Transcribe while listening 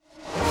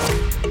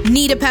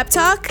Need a pep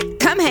talk?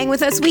 Come hang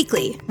with us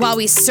weekly while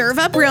we serve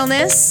up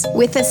realness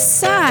with a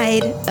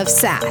side of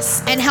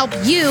sass and help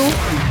you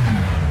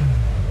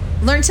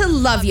learn to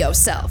love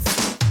yourself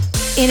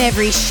in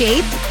every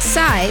shape,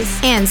 size,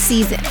 and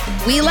season.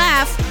 We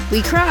laugh,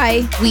 we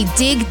cry, we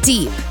dig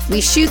deep,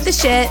 we shoot the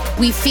shit,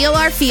 we feel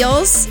our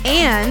feels,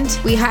 and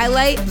we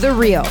highlight the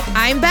real.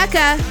 I'm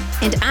Becca,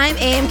 and I'm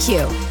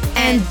AMQ,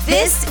 and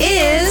this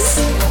is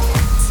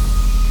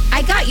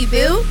I Got You,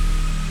 Boo.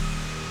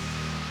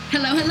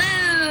 Hello, hello.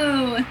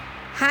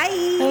 Hi.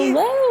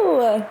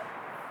 Hello.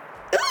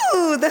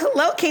 Ooh, the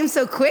hello came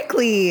so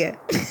quickly.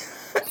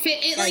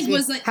 It like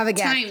was like have a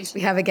guest. timed.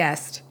 We have a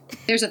guest.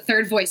 There's a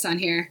third voice on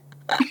here.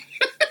 In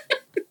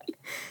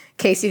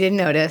case you didn't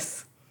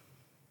notice.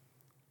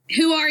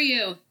 Who are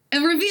you?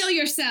 And reveal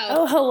yourself.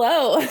 Oh,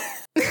 hello.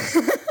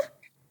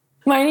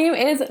 My name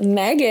is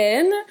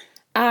Megan.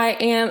 I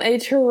am a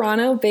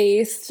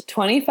Toronto-based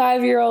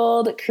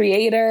 25-year-old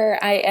creator.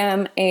 I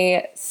am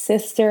a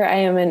sister. I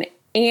am an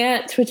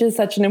aunt, which is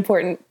such an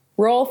important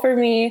role for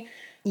me.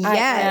 Yes. I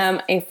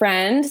am a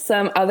friend,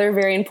 some other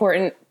very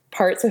important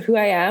parts of who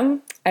I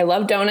am. I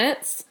love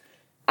donuts.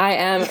 I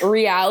am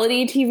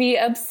reality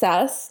TV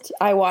obsessed.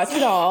 I watch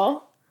it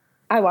all.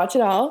 I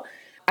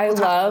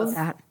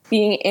love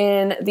being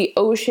in the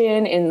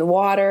ocean, in the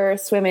water,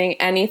 swimming,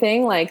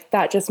 anything. Like,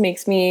 that just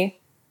makes me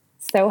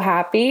so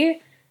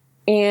happy.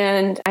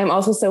 And I'm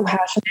also so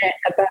passionate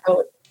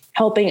about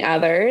helping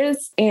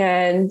others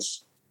and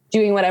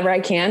doing whatever I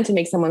can to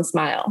make someone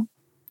smile.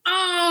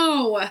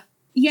 Oh,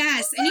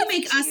 yes. And you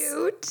make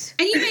Cute. us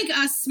and you make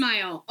us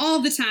smile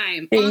all the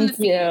time on the Thank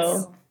you.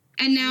 feeds.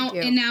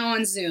 And now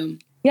on Zoom.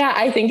 Yeah,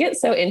 I think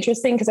it's so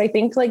interesting because I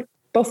think like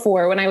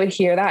before when I would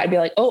hear that, I'd be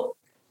like, oh,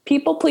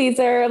 people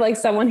pleaser, like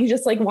someone who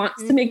just like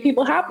wants to make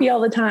people happy all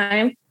the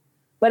time.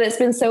 But it's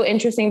been so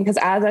interesting because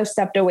as I've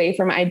stepped away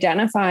from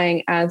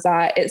identifying as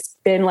that, it's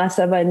been less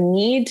of a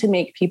need to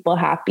make people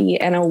happy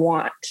and a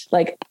want.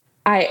 Like,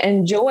 I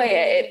enjoy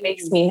it. It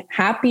makes me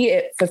happy.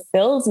 It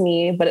fulfills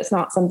me, but it's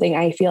not something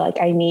I feel like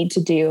I need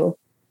to do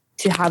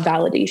to have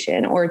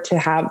validation or to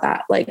have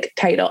that like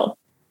title.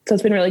 So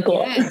it's been really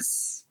cool.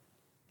 Yes.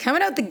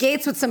 Coming out the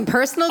gates with some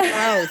personal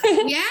growth.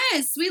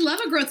 Yes. We love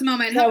a growth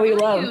moment. Yeah, How we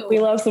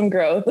are love some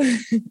growth.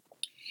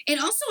 And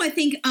also, I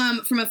think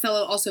from a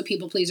fellow also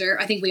people pleaser,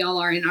 I think we all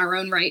are in our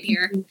own right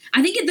here.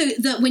 I think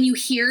the when you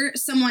hear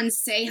someone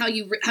say how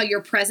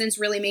your presence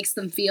really makes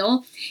them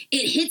feel,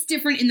 it hits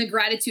different in the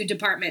gratitude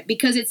department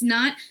because it's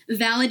not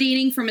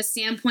validating from a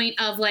standpoint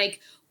of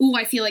like, ooh,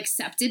 I feel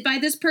accepted by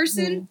this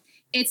person. Mm-hmm.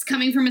 It's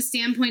coming from a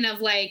standpoint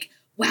of like,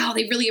 wow,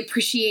 they really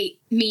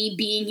appreciate me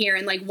being here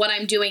and like what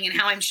I'm doing and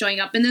how I'm showing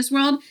up in this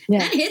world. Yeah.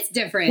 That hits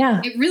different.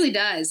 Yeah. It really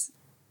does.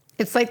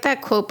 It's like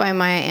that quote by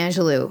Maya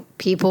Angelou.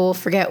 People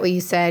forget what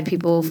you said,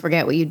 people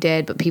forget what you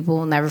did, but people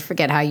will never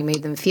forget how you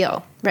made them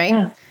feel, right?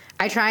 Yeah.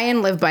 I try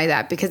and live by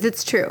that because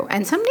it's true.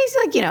 And some days,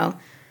 like, you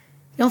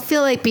don't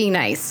feel like being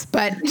nice,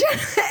 but,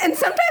 and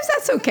sometimes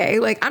that's okay.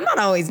 Like, I'm not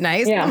always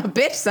nice. Yeah. I'm a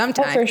bitch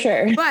sometimes. Oh, for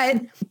sure.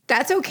 But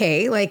that's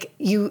okay. Like,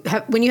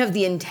 when you have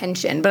the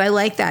intention, but I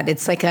like that.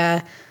 It's like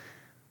a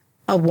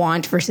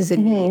want versus a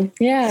need.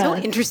 Yeah. It's so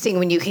interesting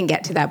when you can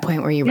get to that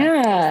point where you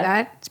recognize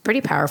that. It's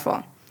pretty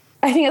powerful.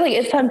 I think like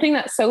it's something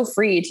that's so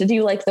free to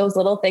do like those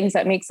little things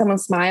that make someone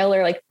smile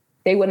or like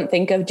they wouldn't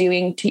think of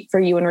doing for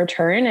you in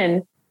return.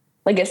 And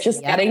like, it's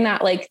just getting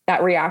that, like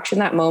that reaction,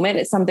 that moment.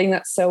 It's something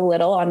that's so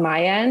little on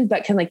my end,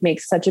 but can like make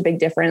such a big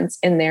difference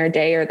in their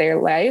day or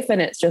their life.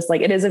 And it's just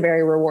like, it is a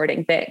very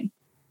rewarding thing.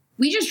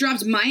 We just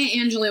dropped Maya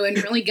Angelou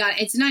and really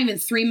it's not even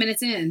 3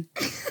 minutes in.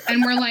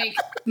 And we're like,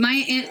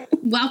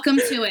 welcome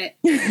to it,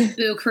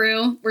 Boo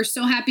Crew. We're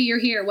so happy you're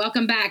here.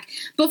 Welcome back.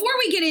 Before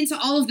we get into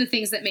all of the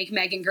things that make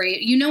Megan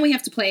great, we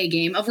have to play a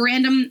game of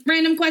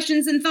random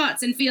questions and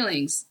thoughts and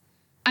feelings.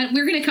 We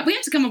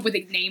have to come up with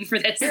a name for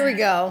this. Here we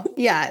go.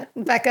 Yeah,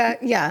 Becca.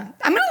 Yeah,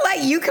 I'm gonna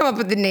let you come up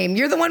with the name.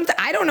 You're the one.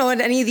 I don't know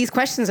what any of these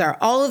questions are.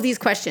 All of these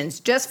questions,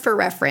 just for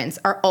reference,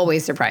 are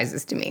always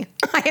surprises to me.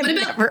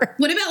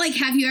 What about like?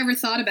 Have you ever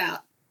thought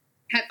about?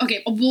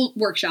 Okay, we'll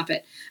workshop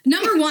it.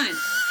 Number one.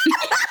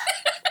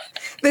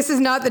 This is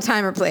not the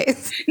time or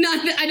place.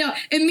 I know.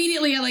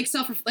 Immediately, I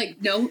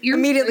no. You're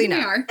immediately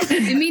no.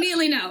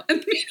 Immediately no.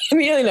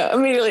 Immediately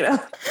no.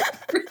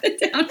 Write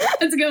it down.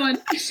 That's a good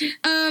one.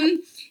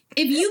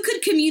 If you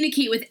could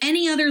communicate with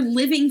any other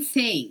living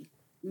thing,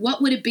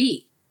 what would it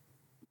be?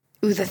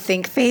 Ooh, the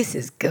think face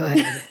is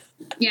good.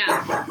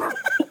 Yeah.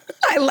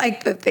 I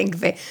like the think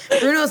face.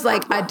 Bruno's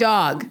like a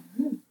dog.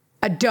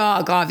 A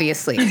dog,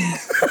 obviously.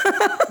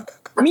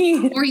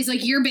 Me. Or he's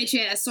like, your bitch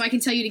ass, so I can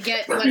tell you to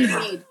get what I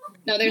need.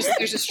 No, there's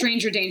a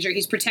stranger danger.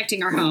 He's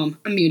protecting our home.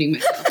 I'm muting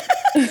myself.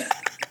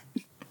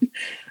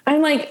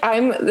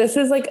 This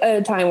is like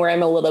a time where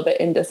I'm a little bit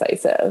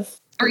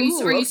indecisive. Are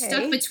you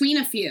stuck between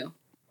a few?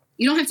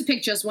 You don't have to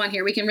pick just one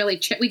here. We can really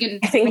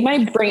I think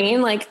my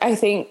brain, I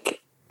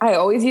think I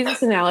always use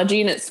this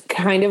analogy and it's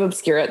kind of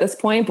obscure at this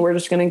point, but we're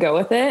just going to go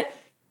with it.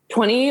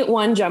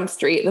 21 Jump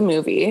Street, the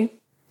movie.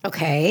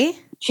 Okay.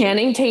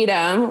 Channing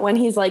Tatum, when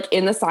he's like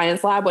in the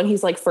science lab, when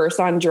he's like first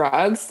on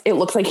drugs, it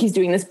looks like he's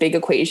doing this big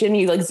equation.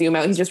 You like zoom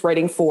out, he's just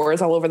writing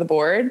 4s all over the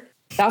board.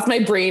 That's my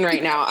brain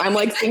right now. I'm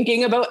like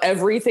thinking about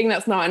everything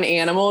that's not an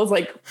animal is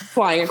like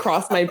flying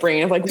across my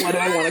brain of like, what do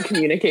I want to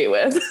communicate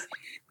with?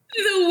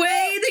 The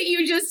way that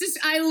you just,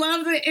 I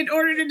love that in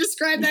order to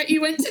describe that,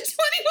 you went to 21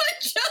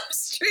 Jump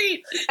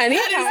Street.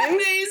 Anytime, that is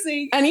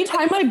amazing.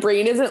 Anytime my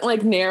brain isn't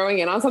like narrowing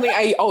in on something,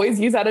 I always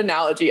use that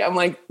analogy. I'm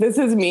like, this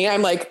is me.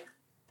 I'm like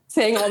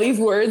saying all these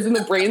words and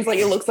the brain's like,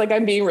 it looks like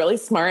I'm being really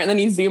smart. And then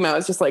you zoom out,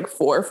 it's just like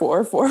 4,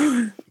 4,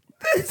 4.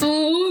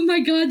 Oh my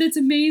God, that's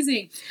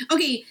amazing.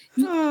 Okay,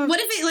 what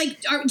if it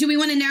like, do we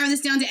want to narrow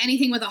this down to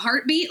anything with a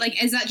heartbeat?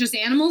 Like, is that just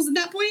animals at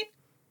that point?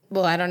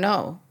 Well, I don't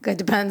know. It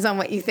depends on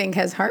what you think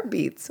has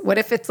heartbeats. What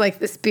if it's like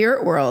the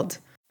spirit world?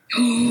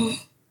 I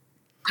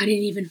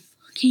didn't even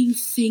fucking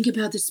think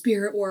about the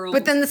spirit world.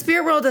 But then the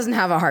spirit world doesn't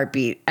have a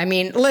heartbeat. I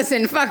mean,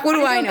 listen, fuck, what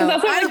do I know?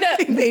 I don't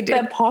think they do.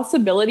 The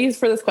possibilities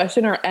for this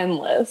question are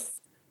endless.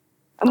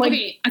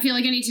 Okay, I feel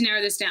like I need to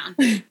narrow this down.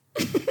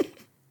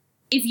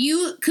 If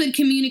you could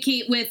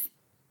communicate with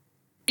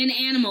an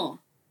animal.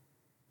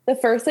 The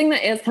first thing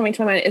that is coming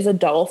to my mind is a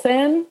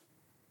dolphin.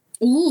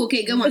 Ooh,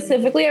 okay, go on.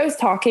 Specifically, I was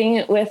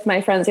talking with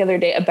my friends the other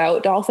day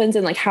about dolphins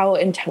and like how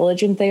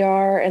intelligent they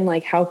are and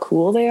like how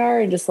cool they are.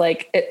 And just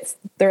like,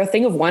 they're a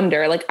thing of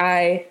wonder. Like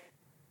I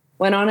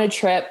went on a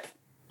trip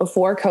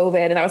before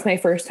COVID and that was my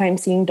first time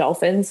seeing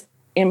dolphins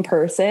in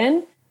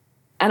person.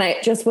 And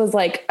I just was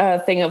like a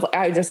thing of,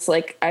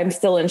 I'm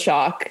still in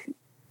shock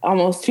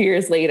almost 2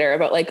 years later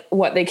about like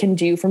what they can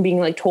do from being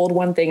like told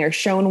one thing or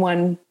shown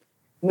one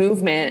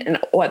movement and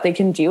what they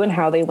can do and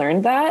how they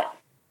learned that.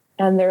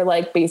 And they're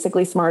like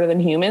basically smarter than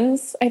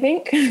humans, I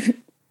think.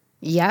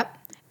 Yep.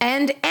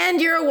 And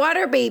you're a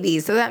water baby,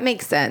 so that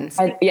makes sense.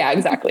 Yeah,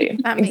 exactly.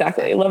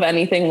 Exactly. Love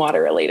anything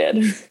water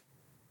related.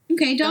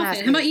 Okay,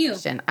 dolphin. How about you?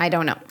 I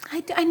don't know.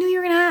 I knew you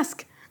were going to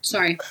ask.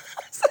 Sorry.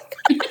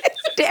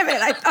 Damn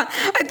it. I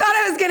thought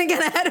I was going to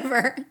get ahead of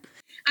her.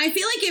 I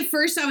feel like at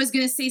first I was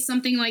going to say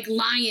something like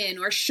lion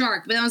or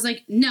shark, but I was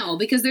like, no,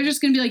 because they're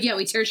just going to be like, yeah,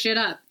 we tear shit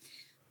up.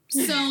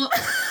 So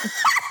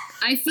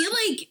I feel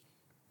like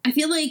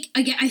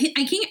again,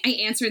 I think I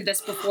answered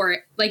this before.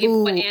 Like,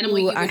 what animal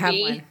you would I have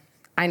be. One.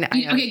 I know.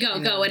 Okay,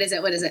 go. What is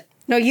it?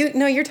 No,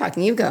 you're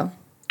talking. You go.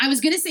 I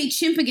was gonna say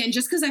chimp again,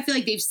 just because I feel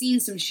like they've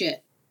seen some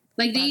shit.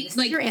 Like they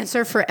like your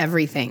answer for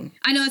everything.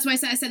 I know that's why I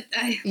said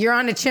you're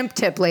on a chimp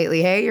tip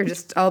lately. Hey, you're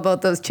just all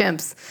about those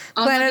chimps.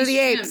 Planet of the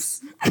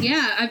Apes.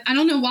 Yeah, I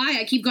don't know why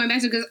I keep going back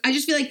to it because I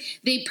just feel like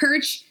they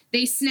perch,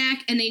 they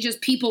snack, and they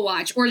just people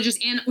watch, or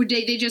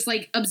they just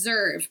like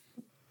observe,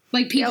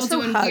 like people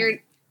doing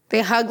weird.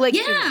 They hug like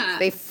humans.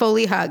 They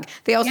fully hug.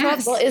 They also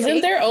have. Well,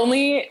 isn't there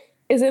only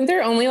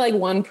like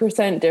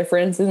 1%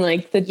 difference in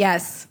like the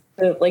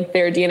like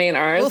their DNA and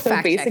ours? We'll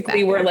so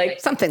basically, we're like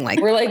something like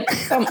we're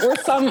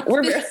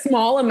a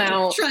small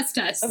amount. Trust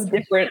us. Of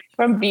different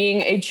from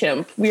being a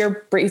chimp. We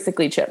are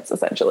basically chimps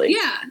essentially.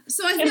 Yeah.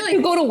 So I feel chimps like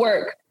who go to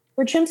work.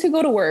 We're chimps who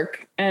go to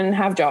work and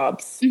have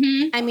jobs.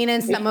 Mm-hmm. I mean,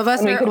 and some of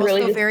us are also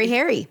really very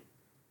hairy,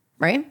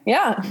 right?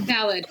 Yeah.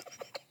 Valid.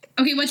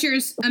 Okay, what's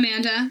yours,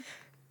 Amanda?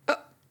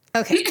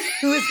 Okay,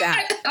 who is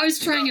that? I was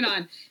trying it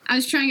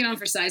on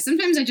for size.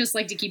 Sometimes I just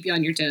like to keep you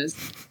on your toes.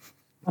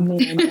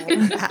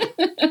 Amanda.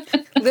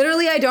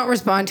 Literally, I don't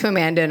respond to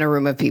Amanda in a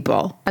room of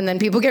people. And then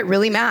people get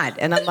really mad.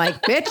 And I'm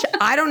like, bitch,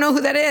 I don't know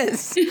who that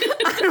is.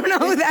 I don't know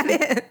who that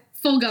is.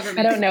 Full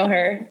government. I don't know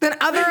her. Then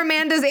other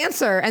Amandas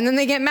answer. And then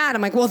they get mad.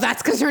 I'm like, well,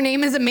 that's because her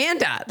name is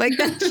Amanda. Like,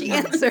 then she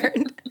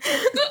answered.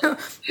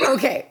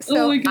 Okay,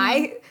 so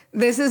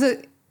this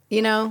is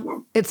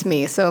it's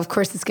me. So, of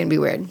course, it's going to be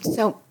weird.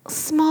 So,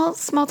 small,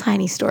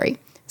 tiny story.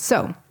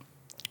 So,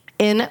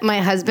 in my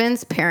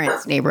husband's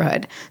parents'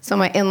 neighborhood, so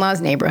my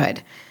in-laws'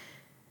 neighborhood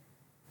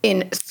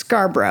in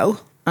Scarborough,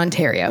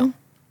 Ontario,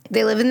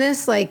 they live in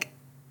this like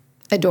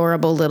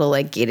adorable little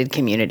like gated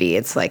community.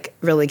 It's like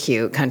really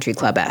cute country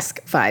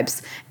club-esque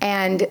vibes.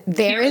 And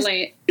there is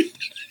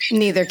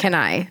neither can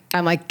I.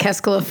 I'm like,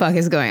 qu'est-ce que le fuck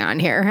is going on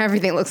here?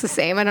 Everything looks the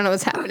same. I don't know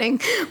what's happening.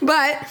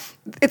 But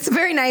it's a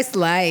very nice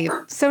life.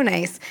 So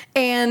nice.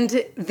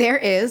 And there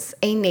is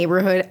a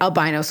neighborhood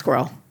albino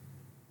squirrel.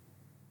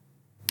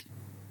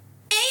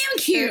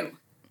 AMQ.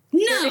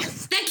 No,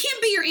 that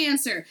can't be your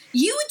answer.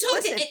 You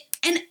would talk to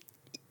and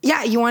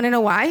yeah, you want to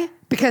know why?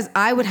 Because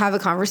I would have a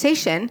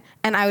conversation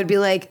and I would be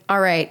like, all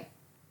right,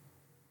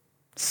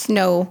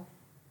 Snow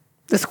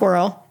the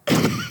squirrel.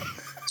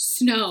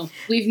 Snow.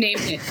 We've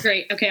named it.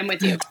 Great. Okay, I'm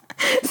with you.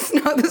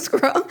 Snow the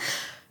squirrel.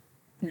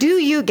 Do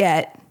you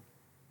get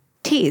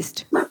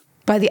teased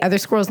by the other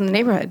squirrels in the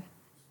neighborhood?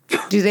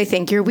 Do they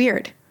think you're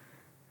weird?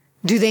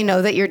 Do they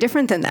know that you're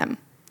different than them?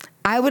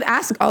 I would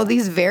ask all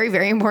these very,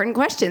 very important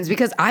questions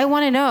because I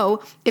want to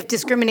know if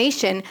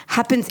discrimination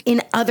happens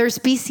in other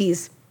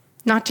species,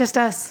 not just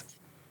us.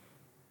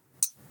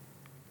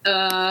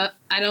 I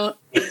don't.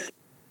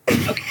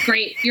 Okay,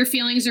 great. Your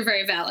feelings are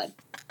very valid.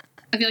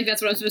 I feel like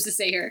that's what I'm supposed to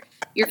say here.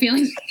 Your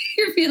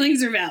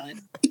feelings are valid.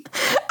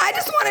 I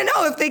just want to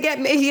know if he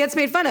gets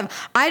made fun of.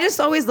 I just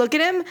always look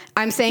at him.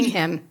 I'm saying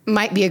him.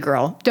 Might be a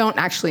girl. Don't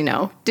actually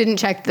know. Didn't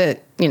check I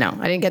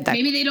didn't get that.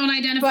 Maybe they don't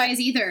identify as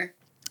either.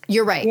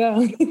 You're right.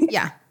 Yeah.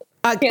 Yeah.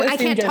 I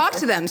can't talk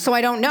to them, so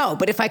I don't know.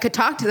 But if I could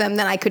talk to them,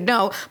 then I could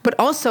know. But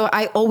also,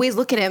 I always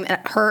look at him, the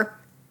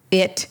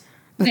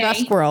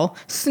squirrel,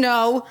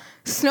 Snow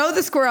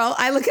the squirrel.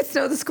 I look at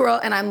Snow the squirrel,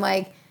 and I'm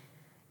like,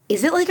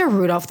 is it like a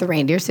Rudolph the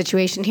reindeer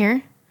situation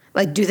here?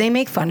 Like, do they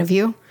make fun of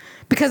you?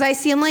 Because I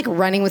see him like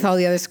running with all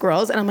the other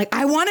squirrels, and I'm like,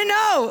 I want to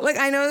know. Like,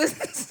 I know this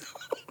is so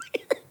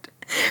weird.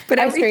 But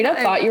I straight up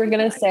thought you were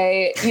going to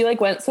say, you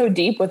like went so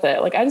deep with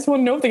it. Like, I just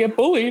want to know if they get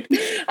bullied.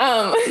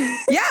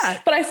 Yeah.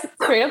 But I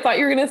straight up thought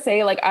you were going to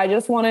say, like, I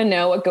just want to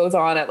know what goes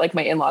on at like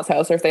my in-laws'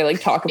 house, or if they like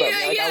talk about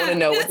me. Like, I want to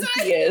know what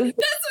he is. That's what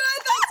I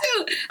thought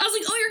too. I was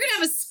like, oh, you're going to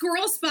have a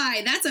squirrel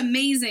spy. That's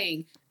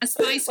amazing. A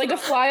spy squirrel. Like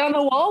a fly on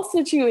the wall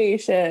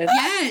situation.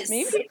 Yes.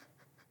 Maybe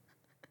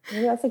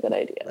that's a good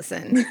idea.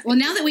 Listen. Well,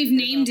 now that we've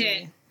named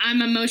it,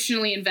 I'm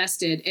emotionally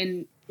invested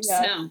in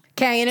Snow.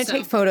 Okay, I'm going to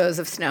take photos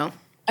of Snow.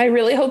 I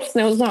really hope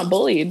Snow's not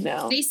bullied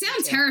now. They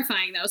sound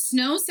terrifying, though.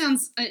 Snow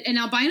sounds an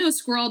albino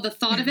squirrel. The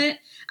thought of it,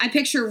 I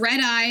picture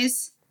red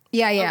eyes.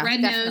 Yeah,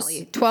 red definitely.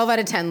 nose. 12 out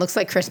of 10 looks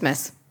like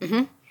Christmas.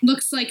 Mm-hmm.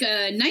 Looks like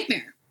a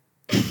nightmare.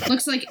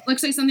 looks like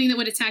something that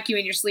would attack you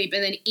in your sleep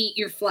and then eat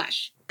your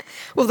flesh.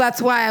 Well,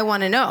 that's why I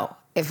want to know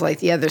if like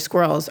the other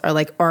squirrels are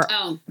like,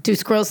 do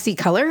squirrels see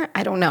color?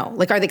 I don't know.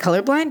 Like, are they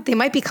colorblind? They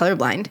might be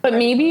colorblind. But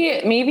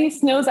maybe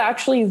Snow's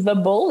actually the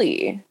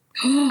bully.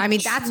 I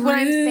mean, that's what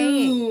I'm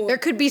saying. There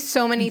could be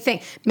so many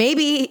things.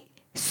 Maybe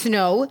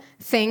Snow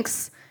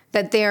thinks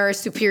that they're a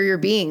superior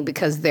being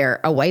because they're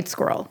a white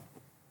squirrel.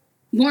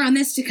 More on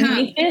this to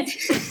come.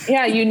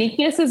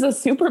 Uniqueness is a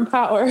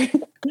superpower.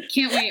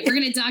 Can't wait. We're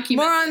going to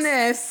document more on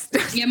this.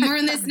 Yeah, more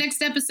on this next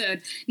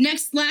episode.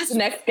 Next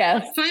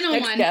guest. Final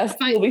next one. Guest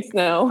will be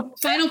Snow.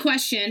 Final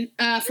question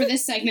for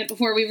this segment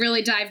before we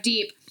really dive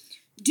deep.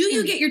 Do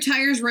you get your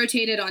tires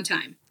rotated on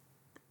time?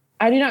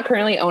 I do not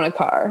currently own a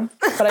car,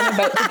 but I'm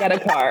about to get a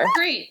car.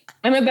 Great.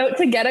 I'm about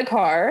to get a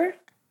car.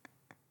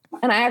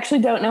 And I actually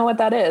don't know what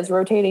that is.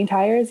 Rotating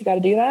tires, you got to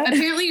do that?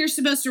 Apparently you're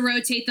supposed to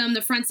rotate them,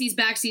 the front seats,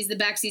 back seats, the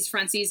back seats,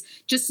 front seats,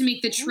 just to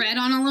make the tread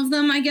on all of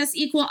them, I guess,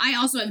 equal. I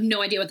also have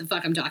no idea what the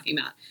fuck I'm talking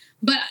about.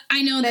 But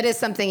I know that is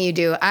something you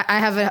do. I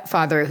have a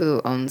father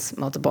who owns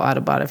multiple auto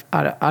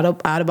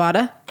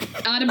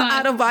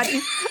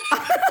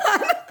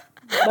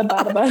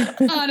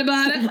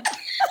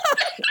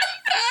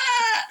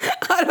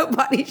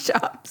body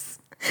shops.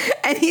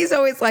 And he's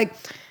always like,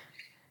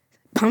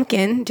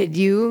 Pumpkin, what did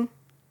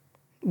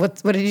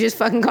you just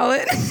fucking call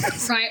it?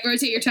 Right,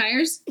 rotate your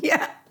tires?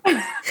 Yeah.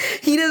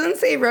 He doesn't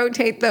say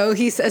rotate though.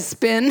 He says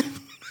spin.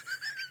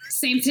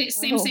 Same,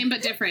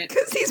 but different.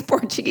 Because he's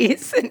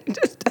Portuguese and he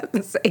just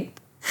doesn't say.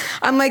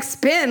 I'm like,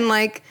 spin.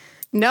 Like,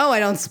 no, I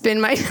don't spin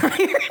my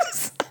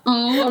tires.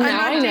 Oh, well, I'm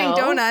not doing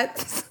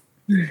donuts.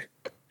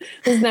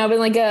 There's now been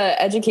like a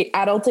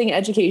adulting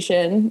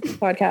education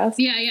podcast.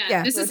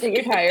 Yeah. This is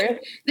your tires.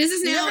 This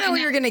is now. You never know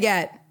what you're gonna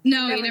get.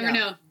 No, you never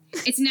know.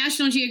 It's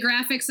National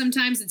Geographic.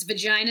 Sometimes it's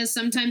vaginas.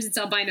 Sometimes it's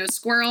albino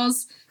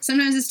squirrels.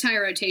 Sometimes it's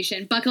tire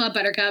rotation. Buckle up,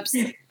 buttercups.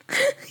 You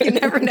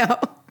never know.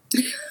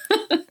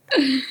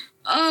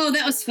 Oh,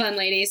 that was fun,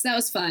 ladies. That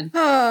was fun.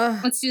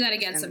 Let's do that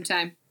again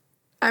sometime.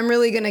 I'm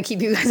really gonna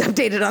keep you guys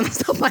updated on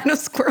this albino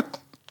squirrel.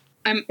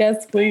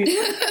 Yes, please.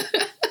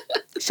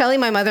 Shelly,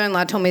 my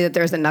mother-in-law, told me that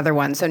there's another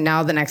one. So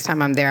now the next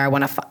time I'm there,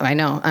 I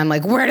know. I'm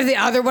like, where did the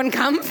other one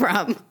come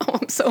from? Oh,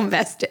 I'm so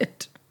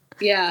invested.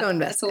 Yeah,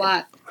 that's a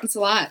lot. It's a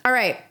lot. All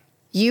right.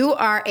 You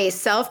are a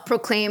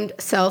self-proclaimed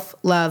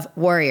self-love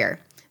warrior.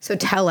 So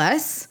tell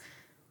us,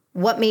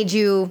 what made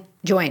you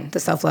join the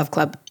Self-Love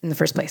Club in the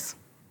first place?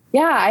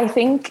 Yeah, I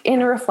think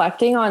in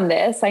reflecting on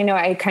this, I know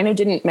I kind of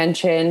didn't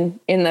mention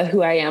in the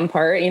who I am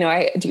part,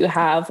 I do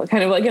have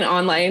kind of like an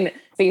online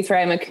space where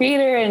I'm a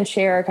creator and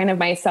share kind of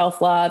my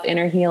self-love,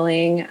 inner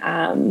healing,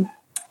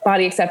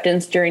 body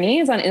acceptance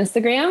journeys on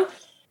Instagram.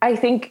 I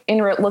think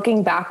in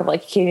looking back of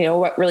like,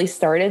 what really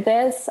started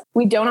this,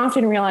 we don't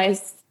often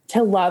realize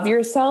to love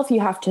yourself,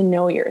 you have to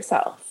know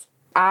yourself.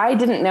 I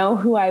didn't know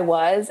who I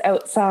was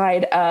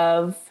outside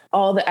of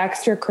all the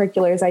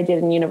extracurriculars I did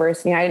in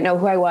university. I didn't know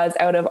who I was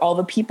out of all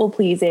the people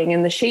pleasing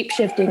and the shape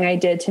shifting I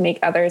did to make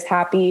others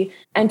happy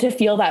and to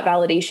feel that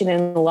validation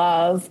and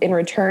love in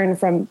return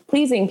from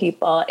pleasing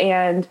people.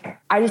 And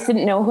I just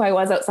didn't know who I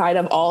was outside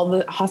of all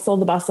the hustle,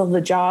 the bustle,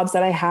 the jobs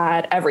that I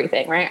had,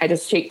 everything, right? I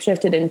just shape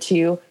shifted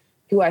into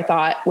who I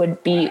thought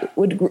would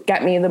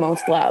get me the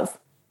most love.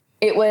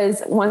 It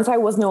was once I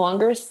was no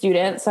longer a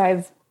student.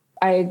 So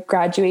I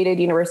graduated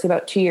university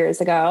about 2 years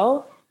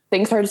ago.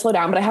 Things started to slow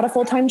down, but I had a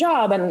full-time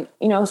job and,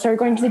 started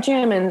going to the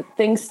gym and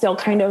things still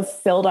kind of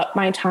filled up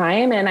my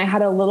time. And I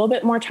had a little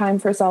bit more time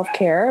for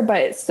self-care,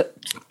 but it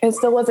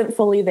still wasn't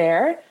fully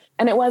there.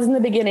 And it was in the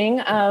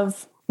beginning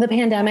of the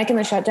pandemic and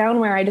the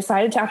shutdown where I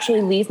decided to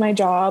actually leave my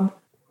job.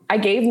 I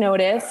gave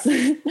notice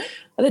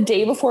the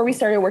day before we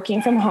started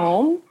working from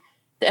home.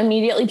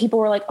 Immediately people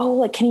were like, oh,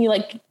 like, can you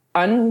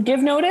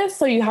ungive notice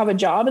so you have a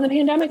job in the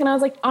pandemic? And I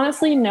was like,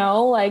 honestly,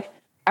 no, like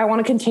I want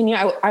to continue.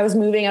 I was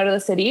moving out of the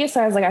city.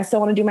 So I was like, I still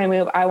want to do my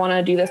move. I want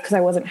to do this because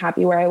I wasn't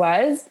happy where I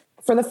was.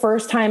 For the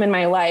first time in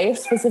my life,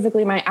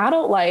 specifically my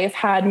adult life,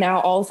 had now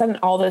all of a sudden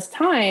all this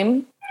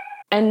time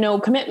and no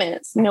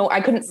commitments. No,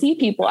 I couldn't see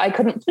people. I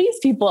couldn't please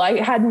people. I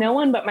had no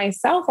one but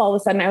myself. All of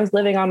a sudden I was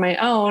living on my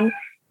own.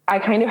 I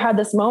kind of had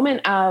this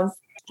moment of,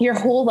 your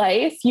whole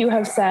life you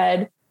have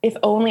said, if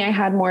only I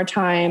had more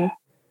time,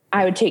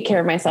 I would take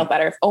care of myself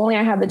better. If only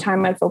I had the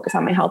time, I'd focus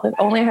on my health. If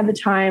only I had the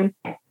time,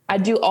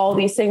 I'd do all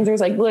these things. There's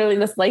like literally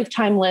this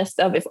lifetime list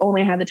of, if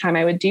only I had the time,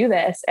 I would do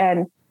this.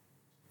 And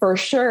for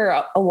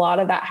sure, a lot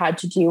of that had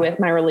to do with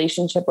my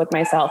relationship with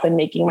myself and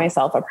making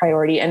myself a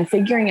priority and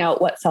figuring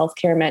out what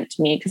self-care meant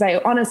to me. Because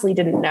I honestly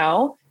didn't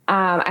know.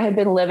 I had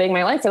been living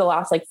my life for the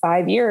last like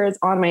 5 years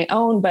on my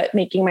own, but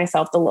making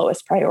myself the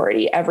lowest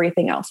priority.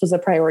 Everything else was a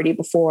priority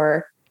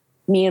before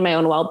me and my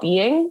own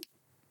well-being.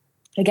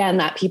 Again,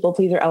 that people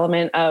pleaser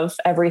element of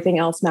everything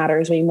else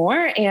matters way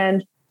more,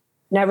 and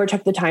never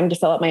took the time to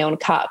fill up my own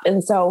cup.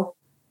 And so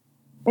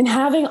in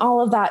having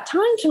all of that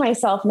time to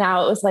myself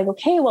now, it was like,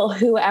 okay, well,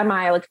 who am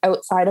I, like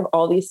outside of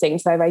all these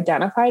things that I've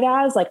identified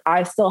as? Like,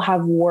 I still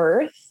have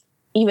worth,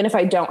 even if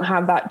I don't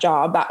have that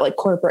job, that like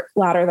corporate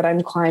ladder that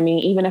I'm climbing,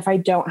 even if I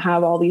don't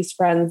have all these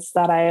friends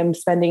that I am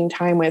spending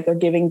time with or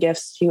giving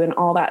gifts to and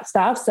all that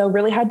stuff. So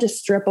really had to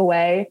strip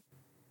away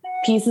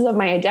pieces of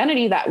my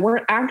identity that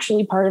weren't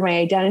actually part of my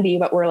identity,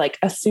 but were like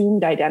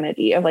assumed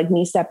identity of like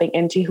me stepping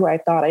into who I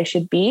thought I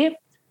should be.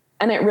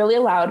 And it really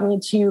allowed me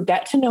to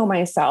get to know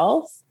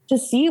myself, to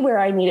see where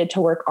I needed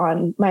to work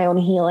on my own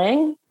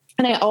healing.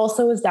 And I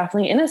also was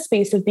definitely in a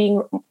space of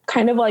being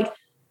kind of like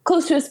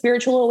close to a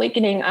spiritual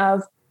awakening,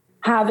 of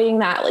having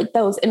that, like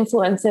those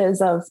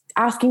influences of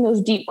asking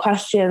those deep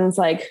questions,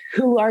 like,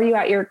 who are you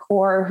at your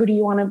core? Who do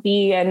you want to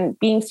be? And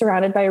being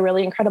surrounded by a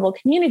really incredible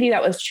community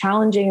that was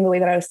challenging the way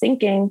that I was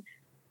thinking,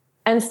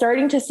 and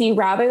starting to see,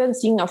 rather than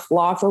seeing a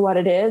flaw for what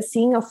it is,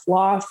 seeing a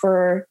flaw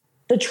for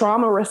the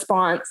trauma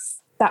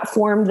response that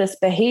formed this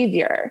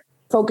behavior,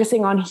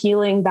 focusing on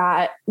healing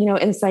that,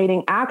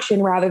 inciting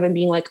action, rather than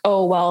being like,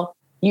 oh, well,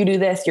 you do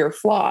this, you're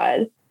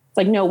flawed. It's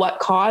like, no, what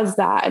caused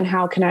that? And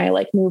how can I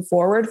like move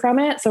forward from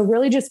it? So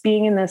really just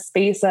being in this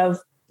space of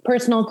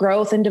personal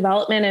growth and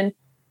development and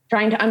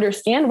trying to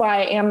understand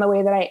why I am the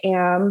way that I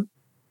am,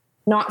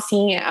 not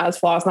seeing it as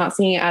flaws, not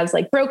seeing it as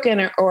like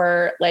broken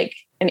or like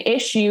an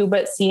issue,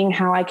 but seeing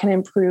how I can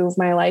improve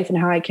my life and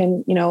how I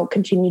can,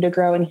 continue to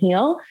grow and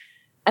heal.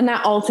 And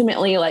that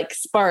ultimately like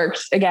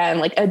sparked, again,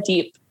 like a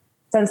deep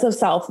sense of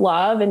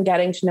self-love and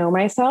getting to know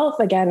myself.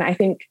 Again, I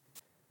think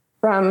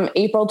from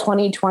April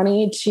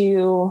 2020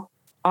 to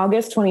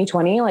August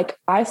 2020, like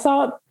I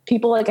saw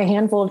people like a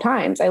handful of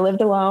times. I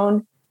lived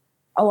alone.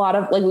 A lot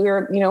of like, we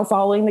were,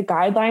 following the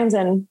guidelines,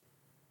 and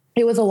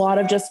it was a lot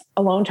of just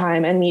alone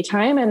time and me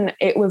time. And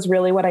it was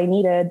really what I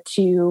needed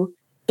to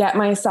get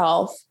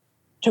myself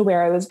to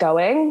where I was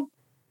going.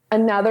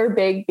 Another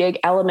big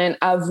element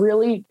of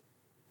really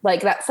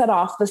like that set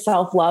off the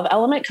self-love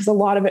element, because a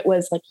lot of it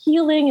was like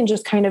healing and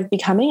just kind of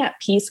becoming at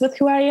peace with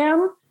who I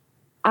am.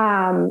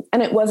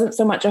 And it wasn't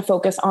so much a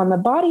focus on the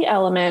body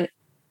element,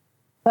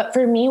 but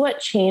for me, what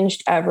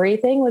changed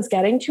everything was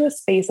getting to a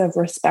space of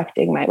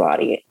respecting my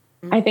body.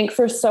 I think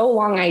for so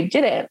long I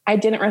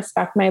didn't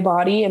respect my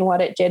body and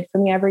what it did for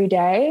me every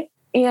day.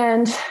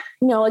 And,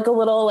 like a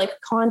little like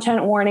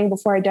content warning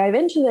before I dive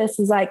into this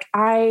is like,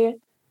 I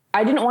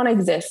didn't want to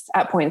exist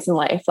at points in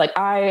life. Like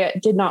I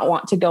did not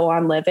want to go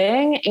on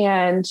living.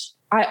 And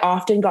I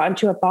often got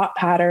into a thought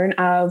pattern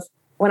of,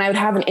 when I would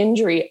have an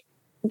injury,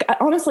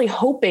 honestly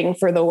hoping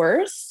for the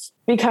worst,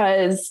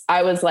 because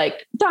I was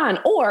like done,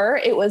 or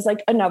it was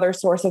like another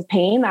source of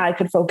pain that I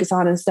could focus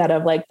on instead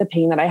of like the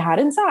pain that I had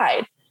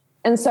inside.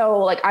 And so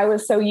like, I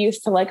was so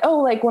used to like, oh,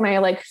 like when I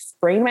like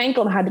sprained my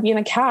ankle and had to be in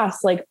a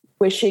cast, like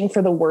wishing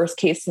for the worst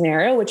case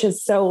scenario, which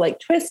is so like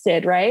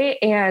twisted. Right.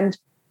 And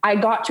I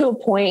got to a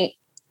point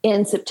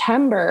in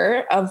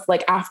September of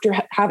like, after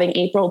having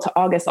April to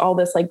August, all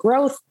this like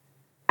growth,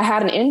 I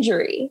had an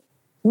injury.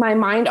 My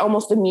mind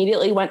almost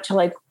immediately went to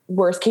like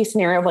worst case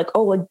scenario of like,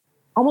 oh, like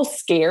almost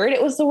scared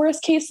it was the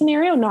worst case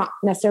scenario, not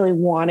necessarily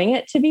wanting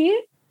it to be.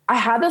 I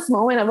had this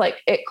moment of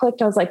like, it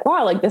clicked. I was like,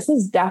 wow, like this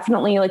is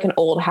definitely like an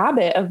old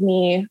habit of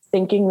me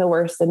thinking the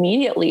worst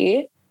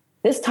immediately.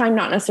 This time,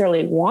 not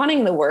necessarily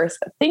wanting the worst,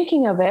 but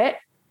thinking of it.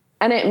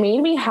 And it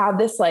made me have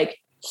this like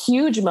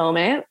huge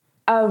moment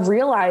of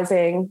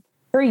realizing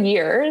for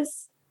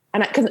years.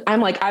 And because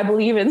I'm like, I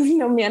believe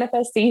in,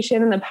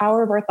 manifestation and the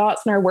power of our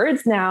thoughts and our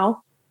words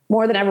now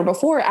more than ever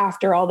before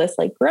after all this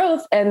like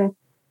growth. And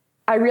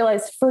I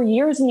realized for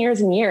years and years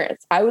and years,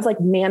 I was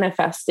like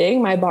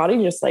manifesting my body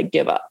to just like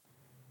give up.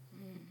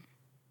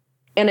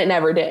 And it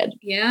never did.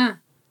 Yeah.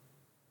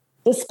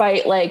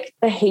 Despite like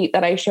the hate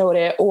that I showed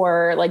it,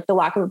 or like the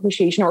lack of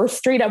appreciation, or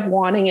straight up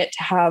wanting it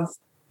to have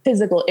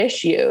physical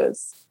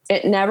issues.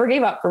 It never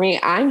gave up for me.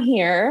 I'm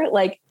here.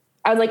 Like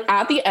I was like,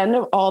 at the end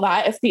of all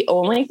that, if the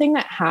only thing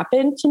that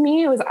happened to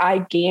me was I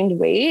gained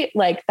weight,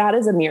 like that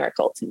is a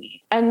miracle to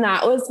me. And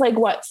that was like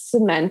what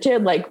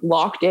cemented, like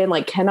locked in,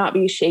 like cannot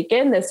be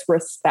shaken, this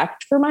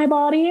respect for my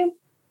body.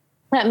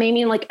 That may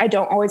mean like I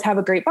don't always have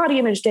a great body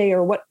image day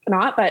or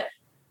whatnot, but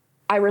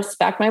I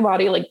respect my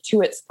body like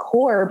to its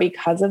core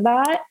because of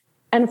that.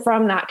 And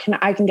from that,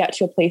 I can get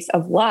to a place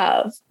of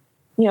love.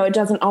 You know, it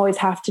doesn't always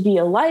have to be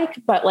alike,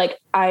 but like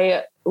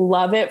I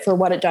love it for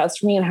what it does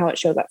for me and how it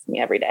shows up for me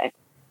every day.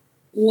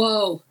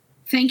 Whoa.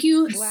 Thank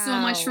you so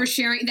much for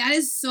sharing. That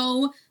is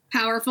so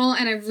powerful.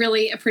 And I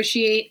really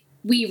appreciate,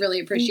 we really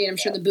appreciate, I'm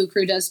sure the Boo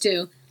Crew does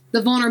too,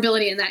 the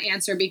vulnerability in that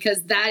answer,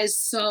 because that is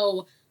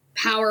so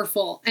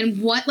powerful.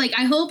 And what, like,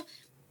 I hope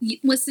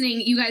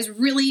listening, you guys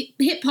really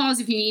hit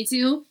pause if you need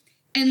to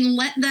and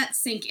let that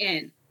sink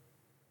in.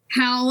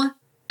 How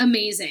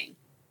amazing.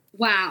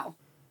 Wow.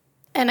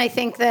 And I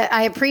think that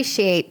I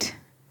appreciate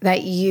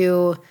that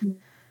you,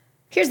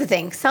 here's the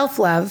thing,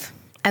 self-love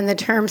and the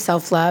term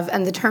self-love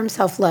and the term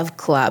self-love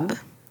club.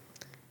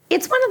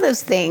 It's one of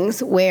those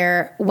things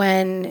where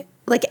when,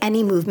 like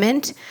any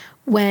movement,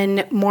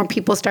 when more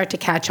people start to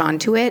catch on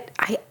to it,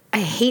 I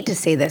hate to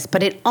say this,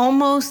 but it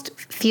almost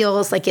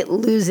feels like it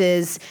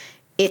loses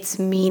its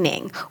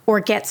meaning or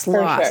gets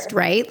lost,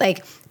 right?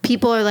 Like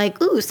people are like,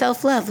 ooh,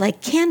 self-love,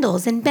 like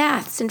candles and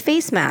baths and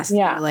face masks.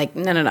 Yeah. Like,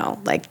 no.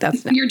 Like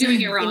that's not, you're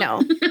doing it wrong. You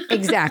know,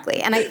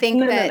 exactly. And I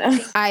think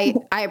I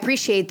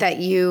appreciate that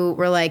you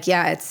were like,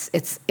 yeah,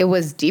 it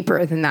was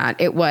deeper than that.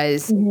 It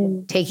was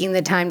taking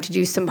the time to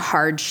do some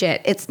hard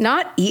shit. It's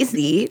not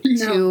easy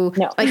to,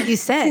 like you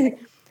said,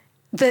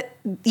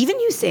 even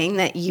you saying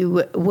that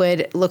you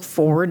would look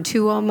forward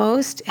to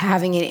almost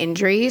having an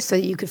injury so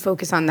that you could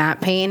focus on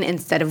that pain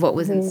instead of what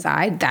was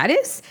inside, that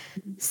is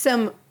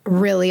some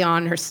really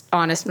honest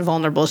and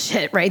vulnerable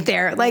shit right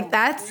there. Like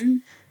that's,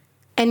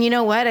 and you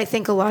know what? I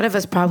think a lot of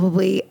us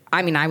probably,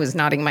 I mean, I was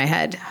nodding my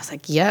head. I was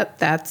like, yep,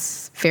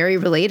 that's very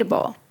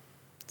relatable.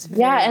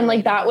 And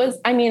like that was,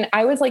 I mean,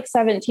 I was like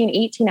 17,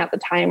 18 at the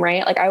time,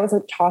 right? Like I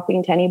wasn't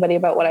talking to anybody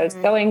about what I was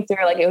going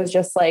through. Like it was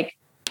just like,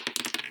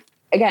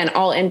 again,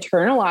 all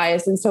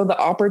internalized. And so the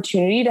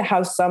opportunity to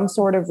have some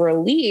sort of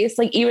release,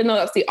 like, even though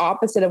that's the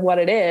opposite of what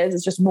it is,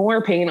 it's just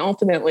more pain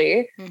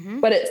ultimately,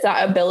 but it's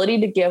that ability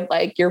to give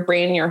like your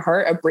brain and your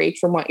heart a break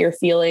from what you're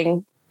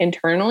feeling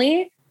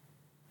internally.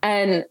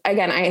 And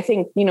again, I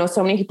think, you know,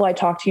 so many people I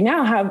talk to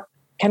now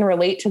can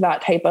relate to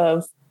that type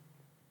of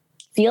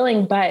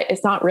feeling, but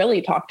it's not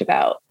really talked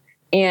about.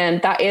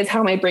 And that is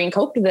how my brain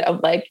coped with it,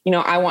 of like, you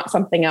know, I want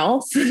something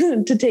else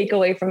to take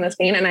away from this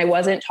pain. And I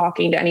wasn't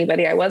talking to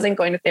anybody. I wasn't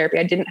going to therapy.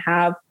 I didn't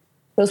have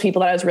those people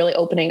that I was really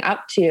opening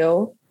up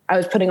to. I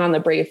was putting on the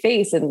brave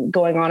face and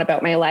going on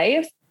about my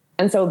life.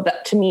 And so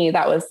that, to me,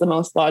 that was the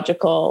most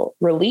logical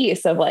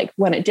release of like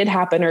when it did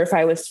happen, or if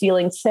I was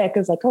feeling sick, it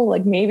was like, oh,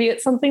 like maybe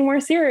it's something more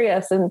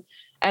serious. And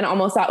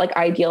almost that like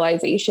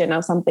idealization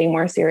of something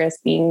more serious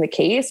being the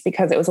case,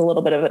 because it was a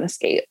little bit of an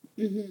escape.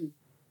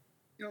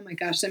 Oh my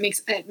gosh, that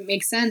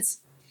makes sense.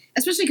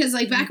 Especially because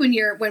like back when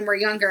we're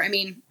younger, I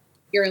mean,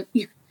 you're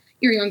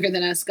younger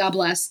than us, God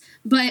bless.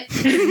 But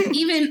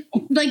even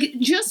like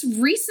just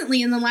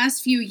recently in the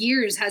last few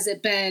years, has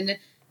it been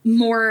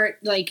more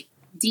like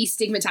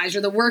destigmatized,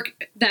 or the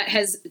work that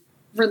has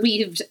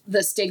relieved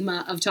the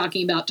stigma of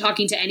talking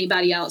to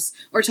anybody else,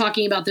 or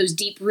talking about those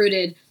deep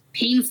rooted,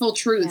 painful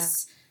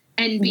truths,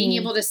 and being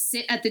able to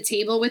sit at the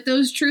table with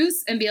those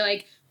truths and be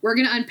like, we're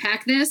going to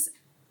unpack this.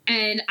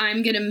 And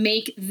I'm going to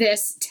make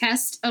this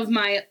test of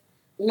my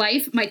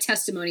life my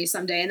testimony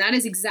someday. And that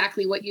is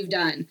exactly what you've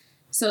done.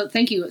 So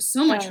thank you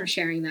so much for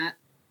sharing that.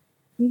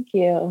 Thank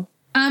you.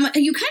 You kind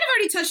of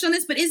already touched on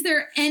this, but is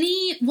there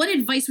what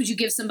advice would you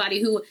give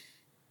somebody who,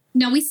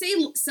 now we say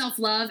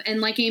self-love,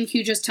 and like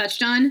AMQ just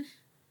touched on,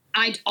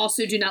 I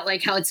also do not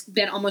like how it's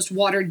been almost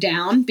watered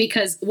down,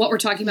 because what we're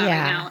talking about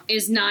right now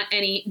is not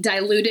any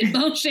diluted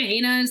bullshit.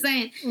 You know what I'm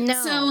saying? No.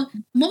 So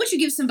what would you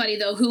give somebody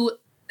though, who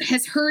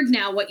has heard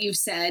now what you've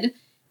said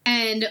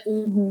and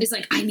is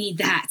like, I need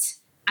that.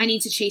 I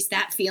need to chase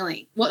that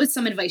feeling. What was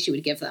some advice you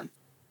would give them?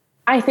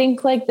 I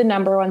think like the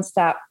number one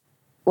step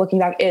looking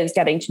back is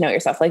getting to know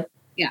yourself. Like,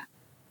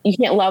 you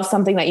can't love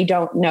something that you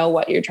don't know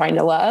what you're trying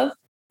to love.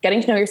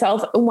 Getting to know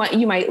yourself, what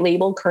you might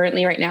label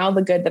currently right now,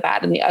 the good, the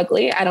bad, and the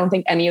ugly. I don't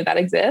think any of that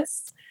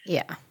exists.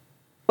 Yeah.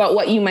 But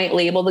what you might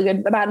label the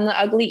good, the bad, and the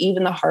ugly,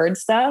 even the hard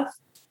stuff,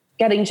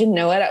 getting to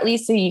know it at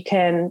least so you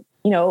can,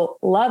 you know,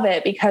 love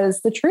it.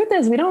 Because the truth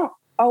is we don't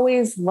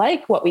always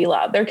like what we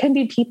love. There can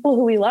be people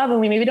who we love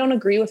and we maybe don't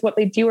agree with what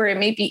they do, or it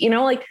may be, you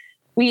know, like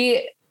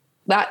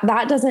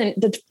that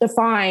doesn't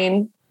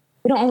define,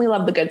 we don't only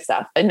love the good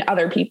stuff in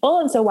other people.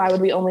 And so why would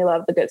we only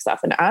love the good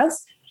stuff in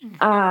us?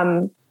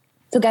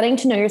 So getting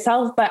to know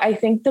yourself. But I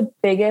think the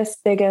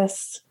biggest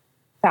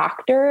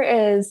factor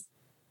is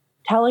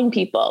telling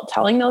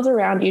those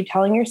around you,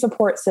 telling your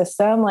support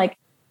system, like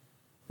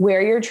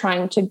where you're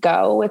trying to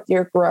go with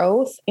your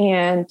growth,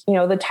 and, you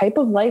know, the type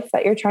of life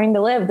that you're trying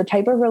to live, the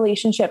type of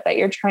relationship that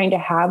you're trying to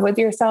have with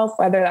yourself,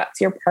 whether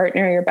that's your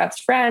partner, your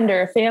best friend,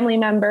 or a family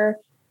member.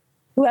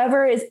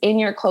 whoever is in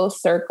your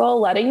close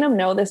circle, letting them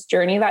know this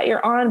journey that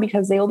you're on,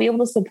 because they will be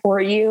able to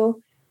support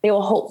you. They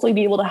will hopefully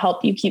be able to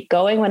help you keep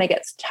going when it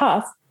gets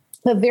tough,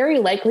 but very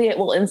likely it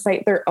will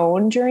incite their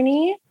own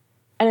journey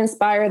and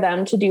inspire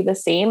them to do the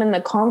same. And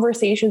the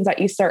conversations that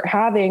you start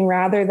having,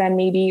 rather than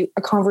maybe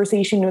a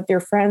conversation with your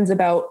friends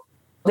about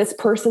this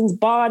person's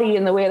body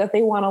and the way that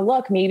they want to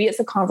look, maybe it's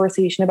a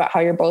conversation about how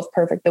you're both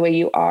perfect the way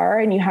you are,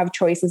 and you have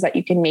choices that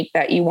you can make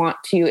that you want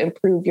to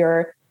improve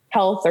your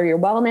health or your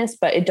wellness,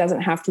 but it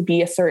doesn't have to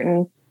be a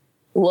certain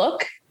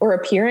look or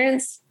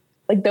appearance.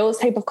 Like those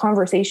type of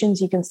conversations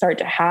you can start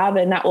to have,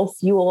 and that will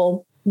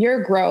fuel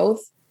your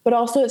growth. But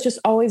also it's just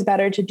always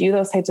better to do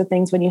those types of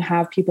things when you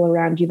have people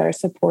around you that are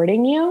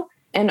supporting you.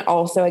 And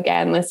also,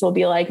 again, this will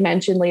be like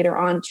mentioned later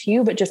on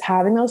too, but just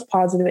having those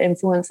positive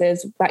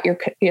influences that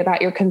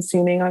you're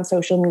consuming on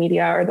social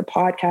media, or the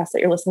podcast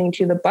that you're listening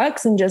to, the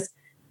books, and just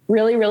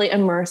really, really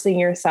immersing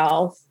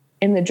yourself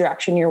in the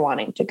direction you're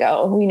wanting to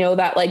go. We know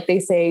that, like they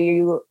say,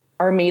 you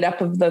are made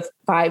up of the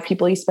 5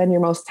 people you spend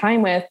your most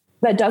time with.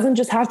 That doesn't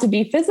just have to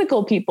be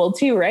physical people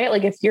too, right?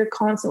 Like if you're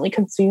constantly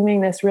consuming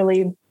this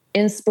really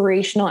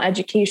inspirational,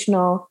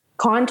 educational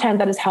content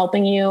that is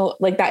helping you,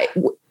 like that,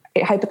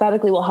 it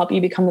hypothetically will help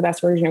you become the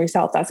best version of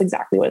yourself. That's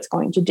exactly what it's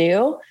going to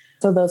do.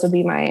 So those would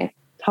be my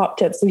top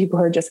tips to people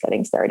who are just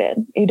getting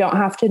started. You don't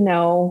have to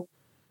know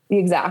the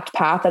exact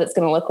path that it's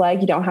going to look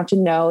like. You don't have to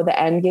know the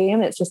end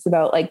game. It's just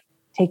about like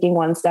taking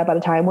one step at a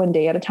time, one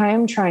day at a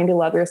time, trying to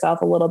love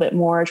yourself a little bit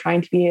more,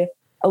 trying to be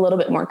a little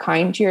bit more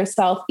kind to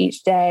yourself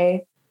each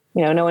day.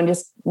 You know, no one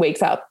just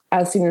wakes up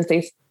as soon as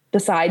they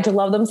decide to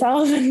love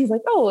themselves and he's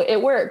like, oh,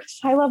 it worked.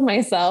 I love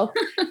myself.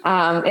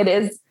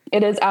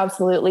 It is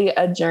absolutely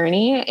a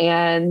journey,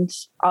 and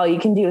all you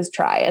can do is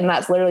try. And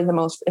that's literally the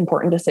most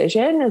important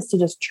decision, is to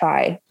just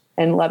try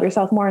and love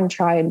yourself more and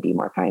try and be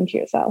more kind to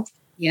yourself.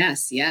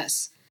 Yes.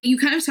 Yes. You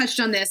kind of touched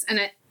on this and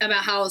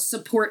about how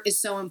support is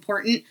so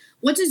important.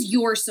 What does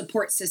your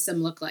support system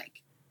look like?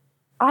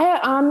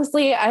 I'm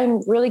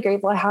really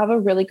grateful. I have a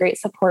really great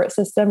support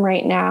system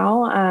right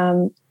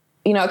now.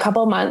 A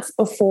couple of months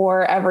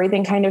before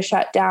everything kind of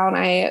shut down,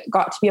 I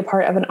got to be a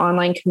part of an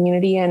online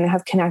community and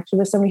have connected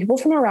with so many people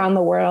from around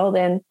the world.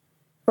 And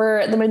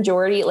for the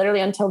majority, literally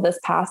until this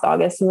past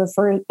August, so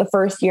the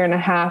first year and a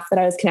half that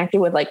I was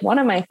connected with, like one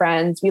of my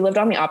friends, we lived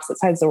on the opposite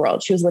sides of the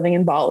world. She was living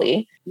in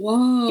Bali.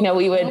 Whoa.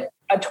 We would,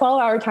 a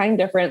 12-hour time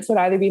difference would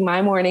either be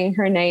my morning,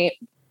 her night.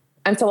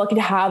 I'm so lucky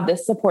to have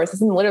this support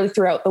system literally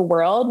throughout the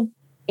world.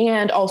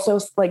 And also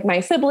like my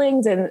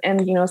siblings and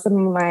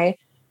some of my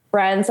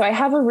friends. So I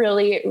have a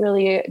really,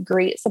 really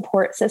great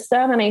support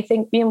system. And I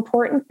think the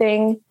important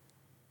thing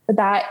for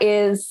that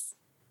is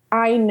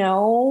I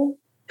know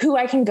who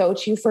I can go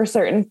to for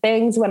certain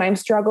things when I'm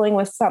struggling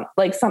with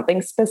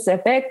something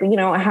specific.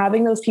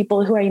 Having those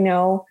people who I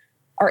know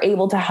are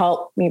able to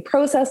help me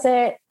process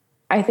it.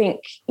 I think,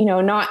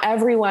 not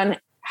everyone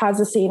has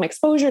the same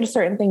exposure to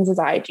certain things as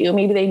I do.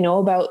 Maybe they know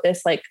about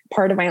this like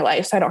part of my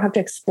life, so I don't have to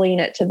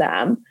explain it to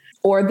them.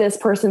 Or this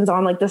person's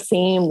on like the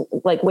same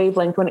like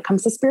wavelength when it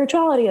comes to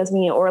spirituality as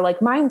me, or like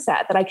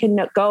mindset, that I can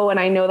go and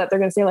I know that they're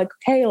going to say like,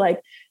 okay,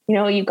 like,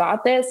 you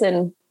got this.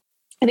 And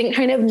I think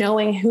kind of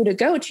knowing who to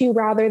go to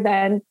rather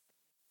than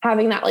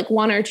having that like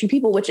 1 or 2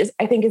 people, which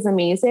I think is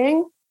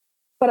amazing.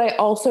 But I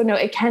also know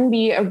it can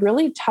be a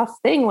really tough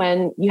thing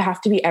when you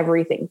have to be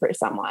everything for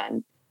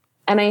someone.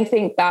 And I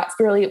think that's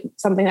really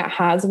something that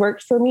has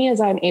worked for me, is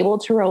I'm able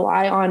to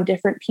rely on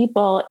different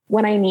people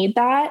when I need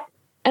that.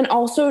 And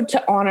also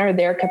to honor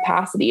their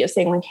capacity of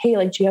saying like, hey,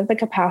 like, do you have the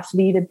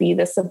capacity to be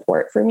the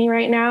support for me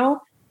right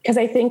now? Because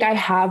I think I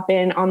have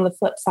been on the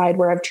flip side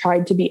where I've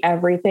tried to be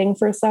everything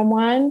for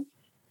someone.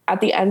 At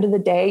the end of the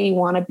day, you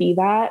want to be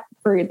that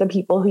for the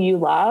people who you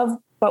love,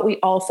 but we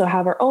also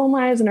have our own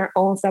lives and our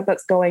own stuff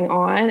that's going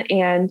on.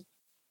 And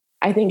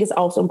I think it's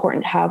also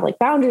important to have like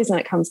boundaries when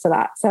it comes to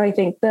that. So I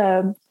think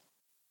the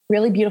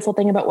really beautiful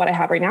thing about what I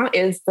have right now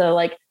is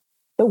the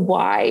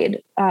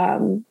wide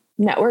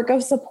network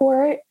of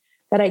support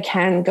that I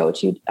can go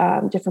to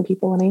different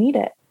people when I need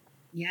it.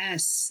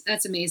 Yes,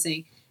 that's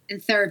amazing.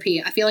 And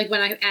therapy, I feel like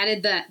when I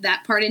added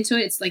that part into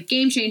it, it's like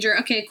game changer.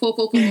 Okay,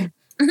 cool.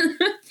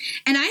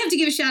 And I have to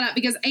give a shout out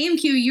because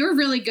AMQ, you're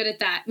really good at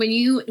that. When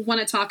you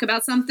want to talk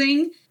about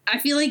something, I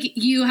feel like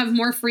you have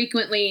more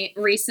frequently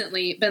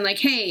recently been like,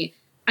 hey,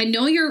 I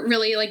know you're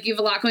really like, you have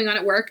a lot going on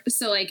at work.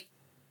 So like,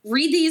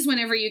 read these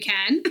whenever you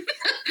can,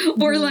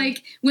 or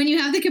like when you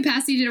have the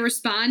capacity to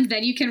respond,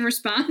 then you can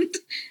respond.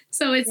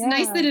 So it's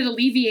nice that it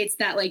alleviates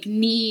that like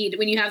need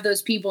when you have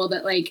those people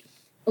that like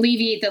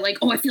alleviate that like,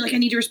 oh, I feel like I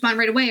need to respond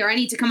right away, or I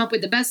need to come up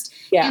with the best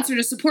answer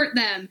to support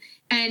them.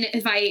 And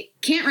if I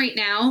can't right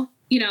now,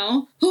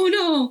 oh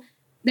no,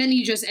 then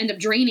you just end up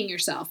draining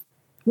yourself.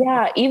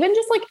 Yeah. Even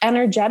just like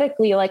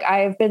energetically, like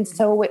I've been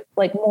so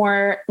like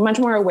much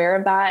more aware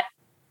of that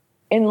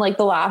in like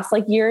the last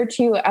like year or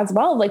two as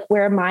well, like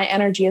where my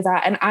energy is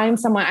at. And I'm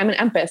an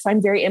empath, so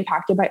I'm very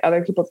impacted by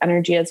other people's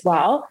energy as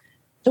well.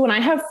 So when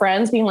I have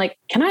friends being like,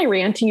 can I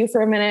rant to you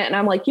for a minute? And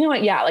I'm like, you know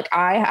what? Yeah. Like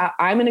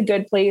I'm in a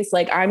good place.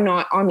 Like I'm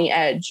not on the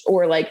edge,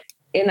 or like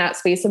in that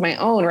space of my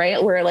own,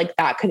 right? Where like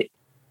that could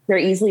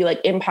very easily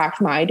like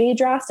impact my day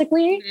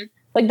drastically. Mm-hmm.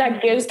 Like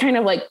that gives kind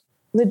of like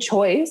the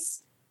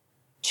choice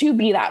to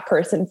be that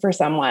person for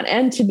someone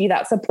and to be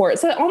that support.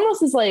 So it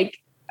almost is like,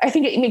 I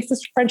think it makes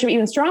this friendship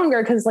even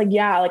stronger because like,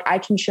 yeah, like I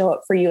can show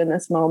up for you in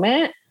this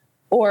moment,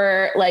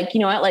 or like, you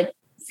know what, like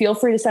feel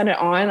free to send it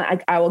on.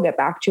 I will get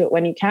back to it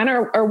when you can,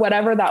 or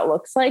whatever that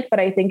looks like.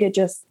 But I think it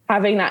just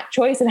having that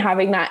choice and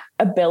having that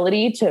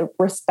ability to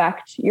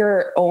respect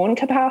your own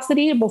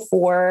capacity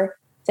before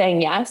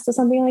saying yes to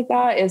something like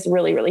that is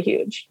really, really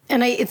huge.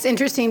 And it's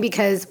interesting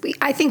because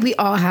I think we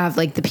all have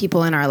like the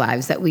people in our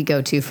lives that we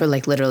go to for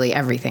like literally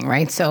everything,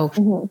 right?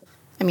 So,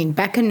 I mean,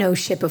 Becca knows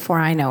shit before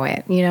I know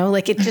it, you know,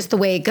 like it's just the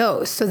way it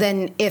goes. So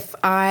then if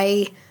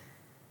I've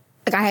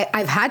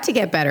had to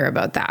get better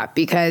about that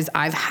because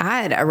I've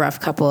had a rough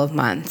couple of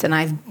months and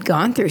I've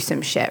gone through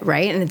some shit,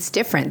 right? And it's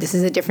different. This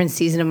is a different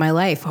season of my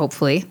life,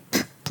 hopefully,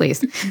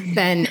 please,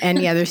 than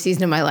any other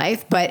season of my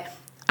life. But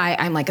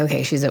I'm like,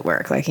 okay, she's at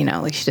work. Like, you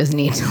know, like she doesn't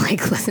need to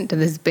like listen to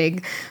this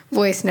big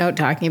voice note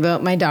talking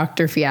about my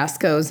doctor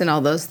fiascos and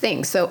all those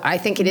things. So I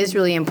think it is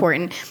really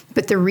important.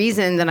 But the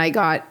reason that I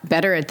got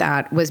better at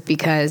that was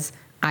because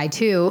I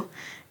too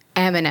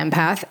am an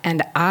empath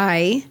and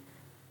I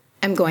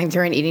am going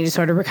through an eating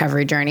disorder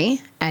recovery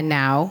journey. And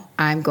now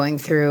I'm going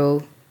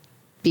through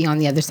being on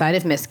the other side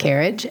of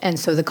miscarriage. And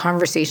so the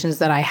conversations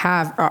that I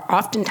have are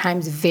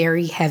oftentimes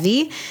very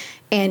heavy.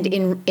 And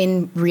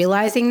in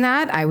realizing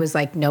that, I was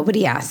like,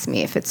 nobody asked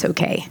me if it's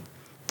okay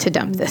to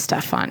dump this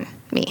stuff on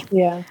me.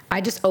 Yeah.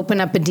 I just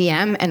open up a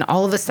DM and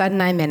all of a sudden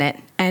I'm in it.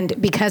 And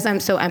because I'm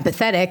so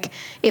empathetic,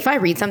 if I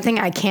read something,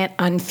 I can't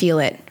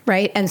unfeel it,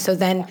 right? And so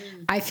then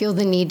I feel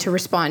the need to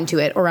respond to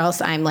it, or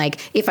else I'm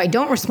like, if I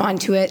don't respond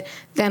to it,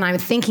 then I'm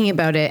thinking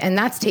about it, and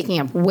that's taking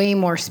up way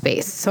more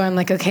space. So I'm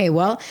like, okay,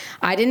 well,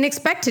 I didn't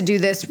expect to do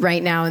this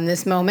right now in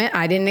this moment.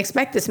 I didn't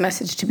expect this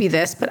message to be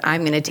this, but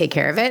I'm going to take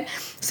care of it.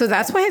 So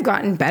that's why I've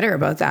gotten better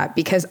about that,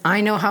 because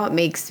I know how it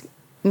makes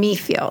me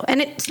feel.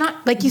 And it's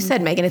not, like you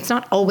said, Megan, it's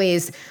not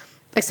always,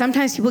 like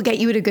sometimes people get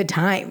you at a good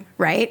time,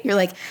 right? You're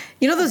like,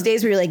 you know those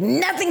days where you're like,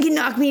 nothing can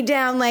knock me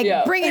down,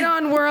 like bring it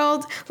on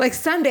world. Like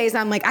some days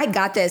I'm like, I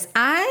got this.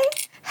 I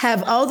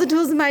have all the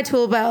tools in my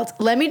tool belt.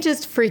 Let me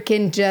just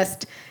freaking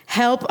just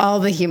help all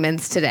the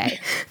humans today.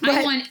 But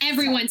I want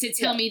everyone to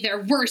tell me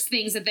their worst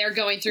things that they're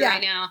going through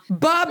right now.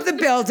 Bob the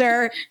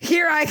Builder,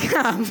 here I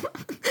come.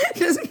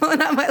 Just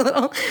pulling out my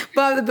little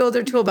Bob the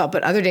Builder tool belt.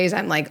 But other days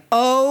I'm like,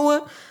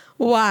 oh,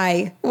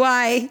 why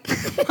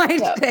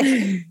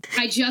today?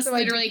 I just so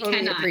literally totally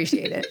cannot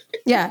appreciate it.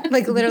 Yeah,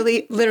 like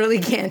literally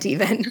can't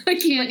even. I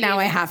can't. But now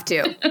I have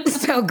to.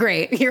 So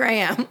great, here I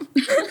am.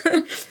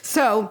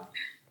 So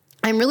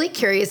I'm really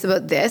curious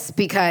about this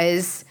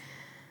because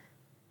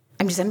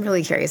I'm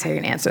really curious how you're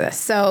going to answer this.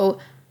 So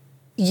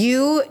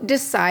you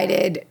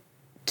decided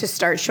to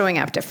start showing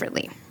up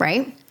differently,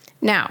 right?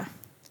 Now,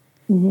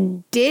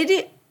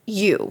 did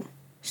you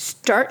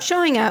start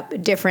showing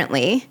up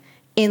differently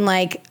in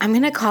like, I'm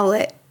going to call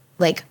it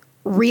like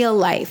real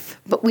life,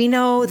 but we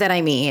know that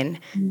I mean,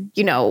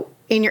 you know,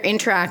 in your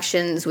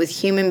interactions with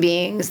human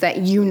beings that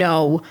you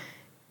know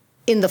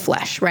in the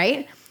flesh,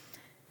 right?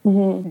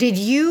 Did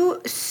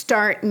you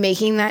start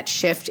making that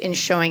shift in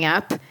showing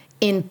up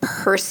in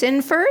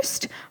person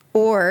first,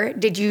 or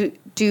did you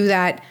do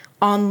that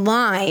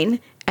online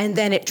and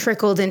then it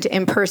trickled into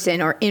in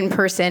person, or in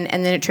person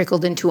and then it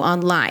trickled into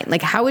online?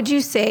 Like, how would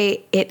you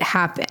say it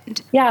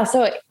happened? Yeah,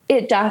 so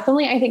it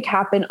definitely, I think,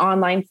 happened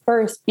online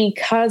first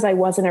because I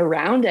wasn't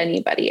around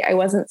anybody. I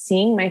wasn't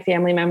seeing my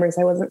family members.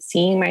 I wasn't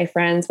seeing my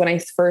friends when I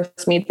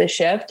first made the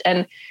shift.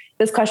 And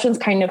this question's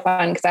kind of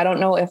fun because I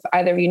don't know if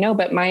either of you know,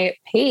 but my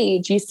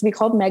page used to be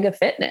called Mega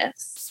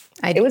Fitness.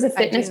 It was a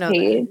fitness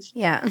page. That.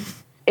 Yeah.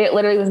 It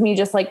literally was me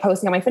just like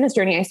posting on my fitness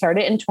journey. I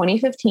started in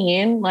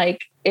 2015.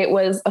 Like it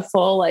was a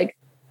full, like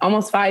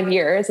almost 5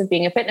 years of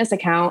being a fitness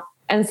account.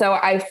 And so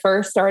I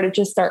first started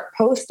to start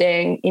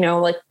posting, you know,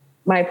 like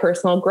my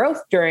personal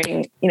growth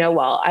during, you know,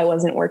 while I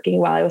wasn't working,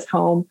 while I was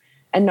home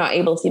and not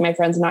able to see my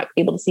friends, not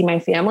able to see my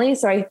family.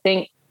 So I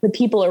think the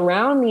people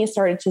around me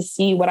started to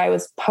see what I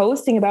was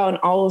posting about. And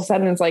all of a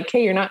sudden it's like,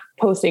 hey, you're not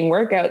posting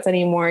workouts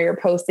anymore. You're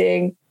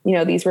posting, you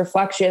know, these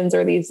reflections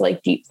or these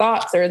like deep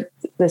thoughts or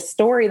the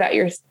story that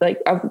you're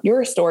like of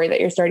your story that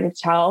you're starting to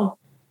tell.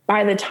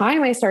 By the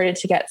time I started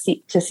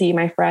to see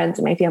my friends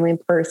and my family in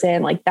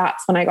person, like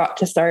that's when I got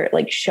to start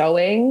like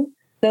showing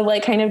the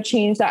like kind of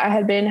change that I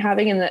had been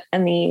having in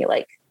the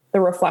like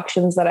the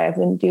reflections that I've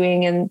been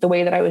doing and the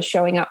way that I was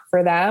showing up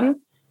for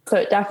them. So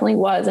it definitely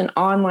was an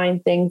online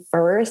thing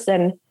first.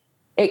 And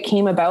it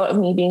came about of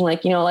me being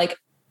like, you know, like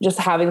just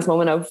having this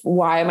moment of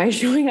why am I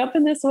showing up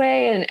in this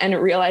way?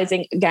 And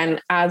realizing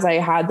again, as I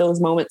had those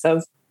moments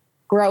of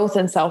growth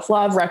and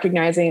self-love,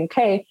 recognizing,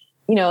 okay,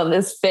 you know,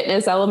 this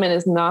fitness element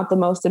is not the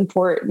most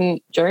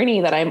important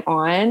journey that I'm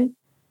on.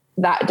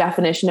 That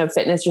definition of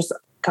fitness just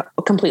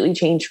completely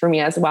changed for me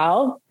as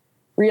well.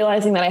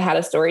 Realizing that I had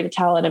a story to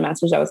tell and a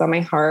message that was on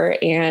my heart.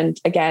 And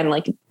again,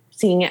 like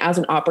seeing it as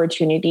an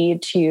opportunity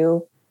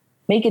to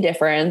make a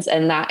difference.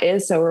 And that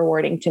is so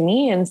rewarding to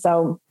me. And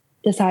so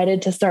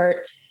decided to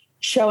start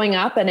showing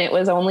up. And it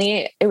was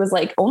only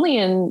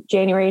in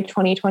January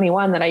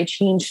 2021 that I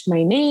changed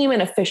my name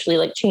and officially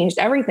like changed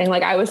everything.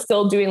 Like I was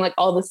still doing like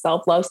all the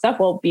self-love stuff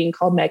while being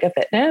called Mega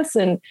Fitness.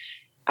 And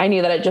I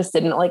knew that it just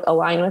didn't like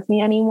align with me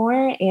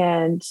anymore.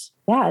 And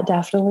yeah,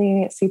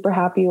 definitely super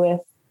happy with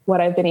what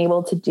I've been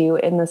able to do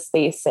in the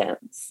space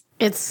since.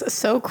 It's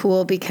so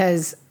cool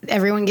because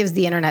everyone gives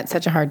the internet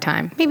such a hard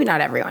time. Maybe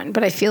not everyone,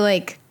 but I feel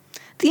like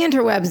the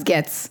interwebs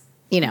gets,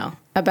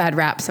 a bad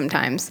rap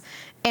sometimes.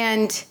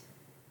 But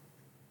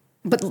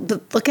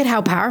look at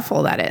how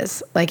powerful that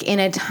is. Like in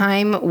a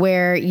time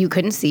where you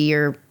couldn't see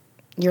your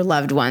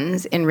loved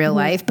ones in real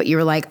life, but you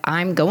were like,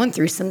 I'm going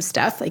through some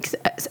stuff, like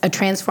a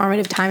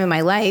transformative time in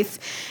my life.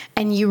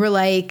 And you were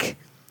like,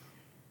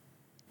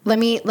 let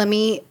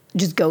me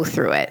just go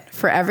through it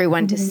for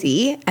everyone to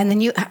see. And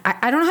then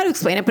I don't know how to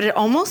explain it, but it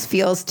almost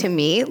feels to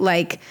me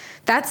like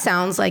that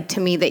sounds like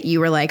to me that you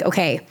were like,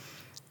 okay,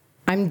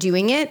 I'm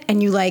doing it.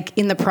 And you like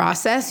in the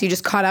process, you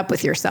just caught up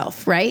with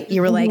yourself, right?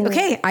 You were like,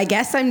 okay, I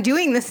guess I'm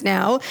doing this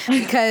now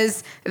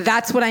because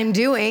that's what I'm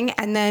doing.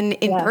 And then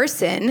in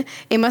person,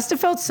 it must've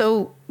felt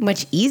so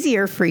much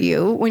easier for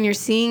you when you're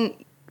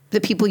seeing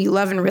the people you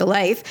love in real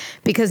life,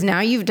 because now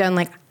you've done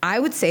like, I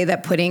would say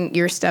that putting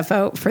your stuff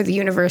out for the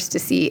universe to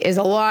see is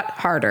a lot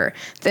harder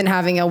than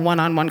having a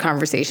one-on-one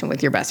conversation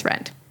with your best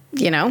friend,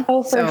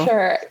 Oh,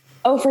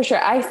 for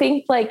sure. I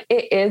think like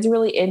it is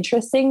really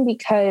interesting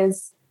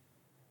because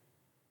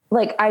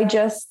like,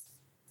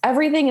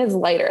 everything is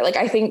lighter. Like,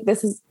 I think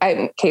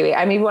Kaylee,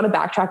 I maybe want to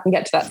backtrack and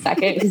get to that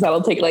second because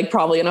that'll take like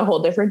probably in a whole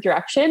different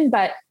direction.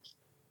 But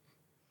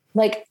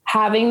like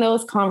having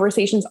those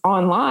conversations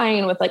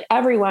online with like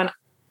everyone,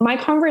 my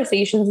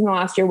conversations in the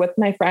last year with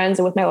my friends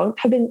and with my own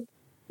have been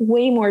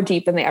way more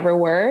deep than they ever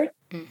were.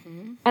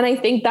 Mm-hmm. And I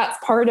think that's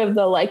part of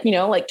the like,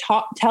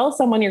 tell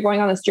someone you're going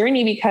on this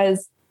journey,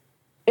 because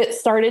it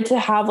started to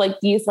have like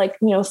these like,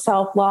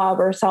 self-love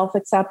or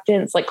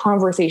self-acceptance, like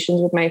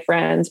conversations with my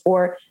friends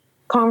or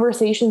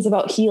conversations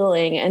about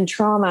healing and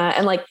trauma.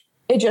 And like,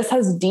 it just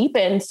has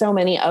deepened so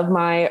many of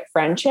my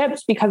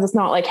friendships because it's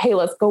not like, hey,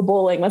 let's go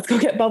bowling, let's go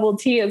get bubble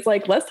tea. It's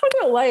like, let's talk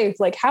about life.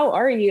 Like, how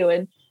are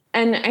you?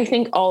 And I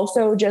think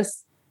also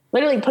just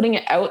literally putting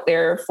it out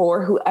there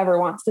for whoever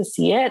wants to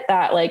see it,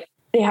 that like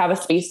they have a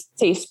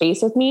safe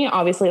space with me.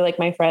 Obviously, like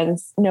my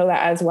friends know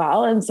that as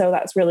well. And so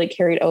that's really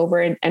carried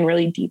over and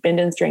really deepened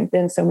and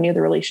strengthened so many of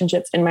the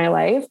relationships in my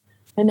life.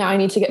 And now I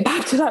need to get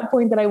back to that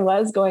point that I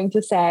was going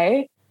to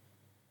say.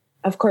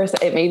 Of course,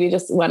 it maybe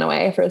just went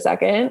away for a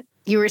second.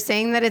 You were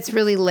saying that it's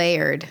really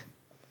layered.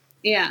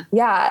 Yeah.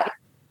 Yeah.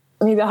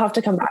 Maybe I'll have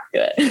to come back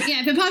to it.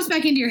 Yeah, if it pops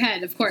back into your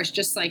head, of course,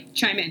 just like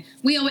chime in.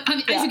 We always,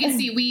 as you can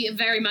see, we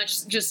very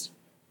much just,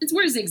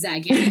 we're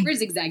zigzagging. We're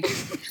zigzagging.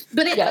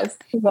 But yes,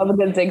 love a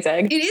good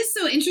zigzag. It is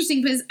so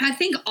interesting because I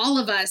think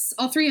all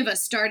three of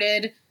us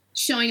started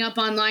showing up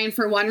online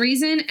for one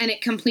reason and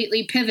it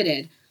completely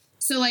pivoted.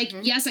 So like,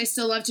 yes, I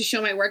still love to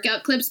show my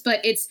workout clips, but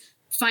it's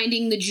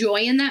finding the joy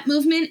in that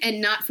movement and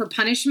not for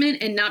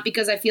punishment and not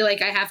because I feel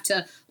like I have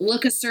to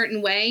look a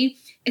certain way.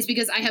 It's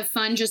because I have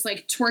fun just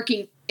like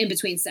twerking in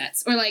between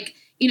sets or like,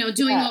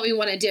 doing what we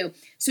want to do.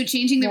 So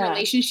changing the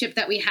relationship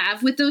that we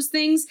have with those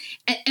things,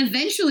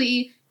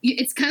 eventually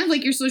it's kind of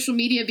like your social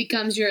media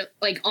becomes your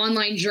like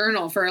online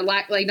journal for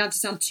like not to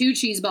sound too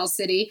cheeseball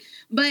city,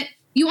 but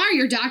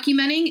you're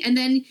documenting and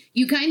then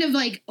you kind of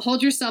like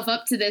hold yourself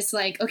up to this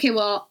like, okay,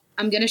 well,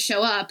 I'm going to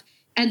show up.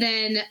 And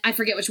then I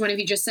forget which one of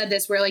you just said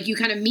this, where like you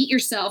kind of meet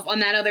yourself on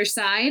that other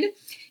side.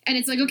 And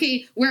it's like,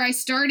 okay, where I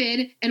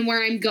started and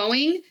where I'm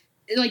going,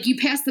 like you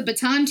pass the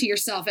baton to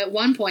yourself at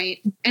one point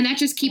and that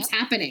just keeps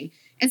happening.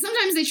 And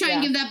sometimes they try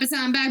and give that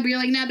baton back, but you're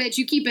like, nah, bitch,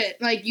 you keep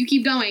it. Like you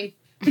keep going.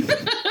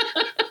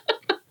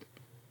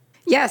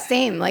 Yeah,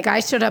 same. Like I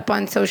showed up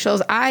on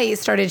socials. I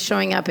started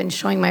showing up and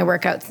showing my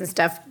workouts and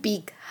stuff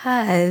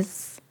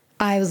because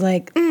I was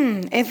like,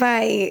 if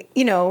I,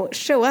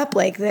 show up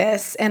like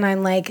this and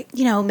I'm like,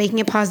 making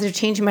a positive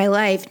change in my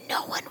life,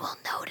 no one will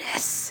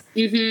notice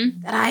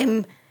that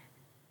I'm,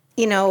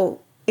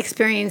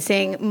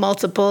 experiencing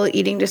multiple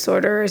eating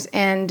disorders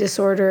and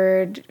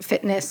disordered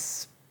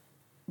fitness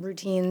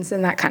routines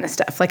and that kind of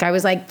stuff. Like I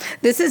was like,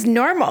 this is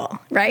normal,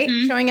 right?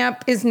 Showing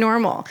up is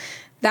normal.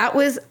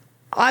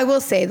 I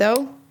will say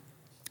though,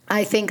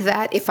 I think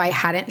that if I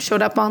hadn't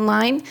showed up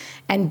online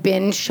and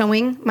been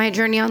showing my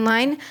journey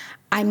online,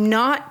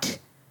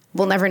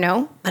 we'll never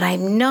know, but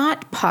I'm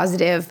not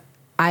positive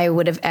I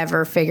would have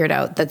ever figured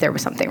out that there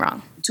was something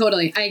wrong.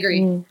 Totally. I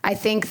agree. I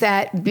think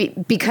that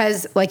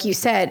because like you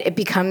said, it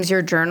becomes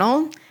your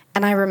journal.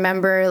 And I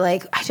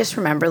just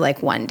remember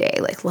like one day,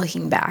 like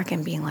looking back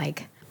and being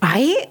like,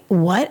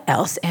 what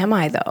else am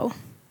I though?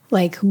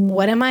 Like,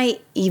 what am I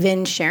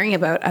even sharing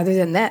about other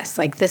than this?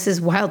 Like, this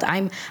is wild.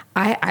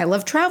 I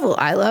love travel.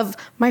 I love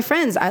my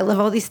friends. I love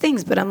all these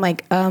things. But I'm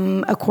like,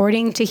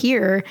 according to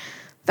here,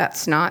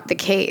 that's not the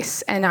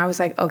case. And I was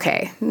like,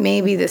 okay,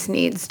 maybe this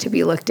needs to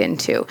be looked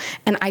into.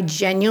 And I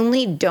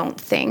genuinely don't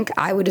think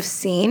I would have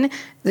seen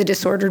the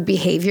disordered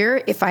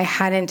behavior if I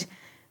hadn't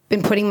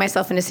been putting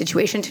myself in a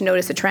situation to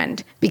notice a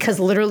trend, because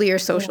literally your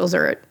socials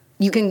are,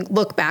 you can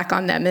look back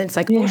on them and it's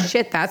like, oh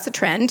shit, that's a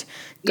trend,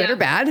 good or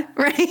bad,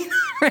 right?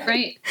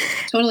 Right.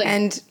 Totally.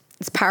 And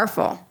it's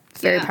powerful.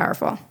 It's very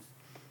powerful.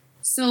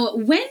 So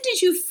when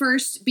did you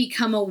first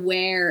become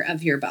aware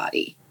of your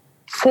body?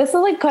 This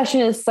like question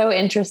is so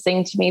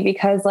interesting to me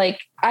because like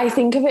I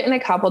think of it in a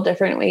couple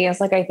different ways.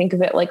 Like I think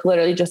of it like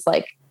literally just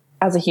like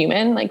as a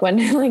human, like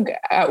when, like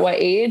at what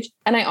age.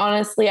 And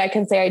I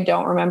can say I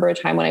don't remember a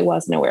time when I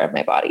wasn't aware of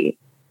my body.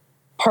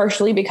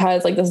 Partially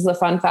because like, this is a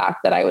fun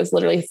fact that I was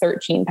literally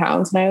 13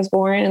 pounds when I was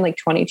born and like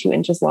 22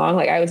 inches long.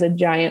 Like I was a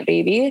giant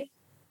baby.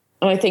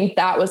 And I think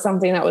that was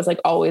something that was like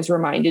always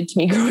reminded to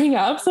me growing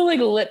up. So like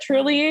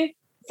literally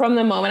from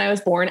the moment I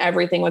was born,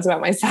 everything was about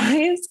my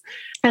size.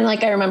 And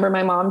like, I remember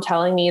my mom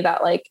telling me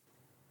that like,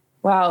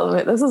 wow,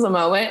 this is a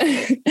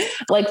moment.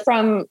 Like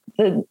from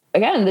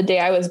the day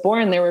I was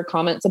born, there were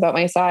comments about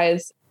my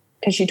size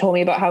because she told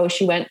me about how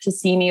she went to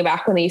see me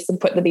back when they used to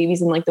put the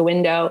babies in like the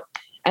window.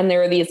 And there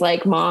were these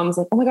like moms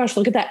like, oh my gosh,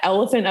 look at that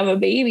elephant of a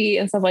baby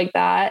and stuff like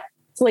that.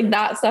 So like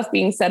that stuff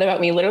being said about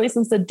me literally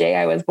since the day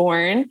I was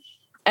born.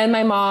 And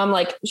my mom,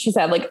 like she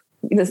said, like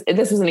this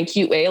was in a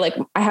cute way. Like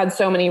I had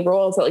so many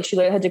rolls that like she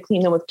literally had to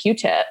clean them with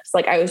Q-tips.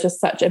 Like I was just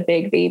such a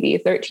big baby,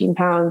 13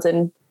 pounds.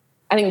 And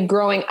I think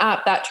growing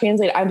up that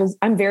translated,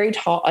 I'm very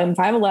tall. I'm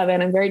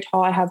 5'11". I'm very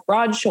tall. I have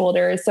broad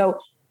shoulders. So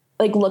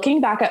like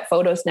looking back at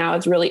photos now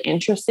is really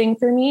interesting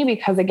for me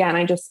because again,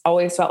 I just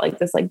always felt like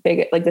this like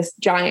big, like this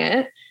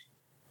giant.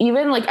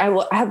 Even like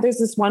there's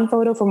this one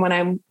photo from when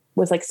I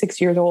was like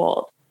 6 years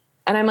old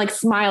and I'm like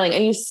smiling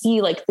and you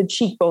see like the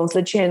cheekbones,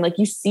 the chin, like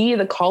you see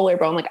the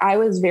collarbone. Like I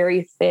was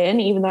very thin,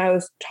 even though I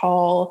was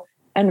tall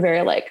and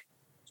very like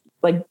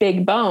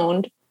big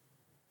boned,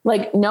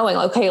 like knowing,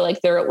 okay, like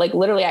they're like,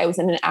 literally I was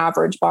in an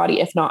average body,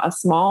 if not a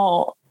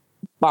small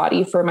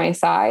body for my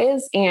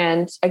size.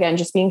 And again,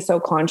 just being so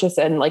conscious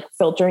and like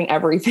filtering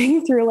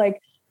everything through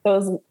like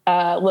those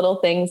little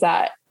things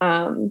that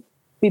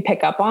we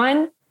pick up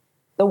on.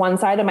 The one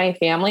side of my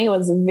family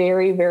was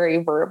very,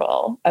 very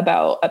verbal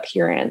about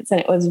appearance.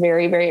 And it was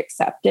very, very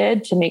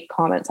accepted to make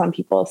comments on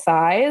people's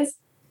size.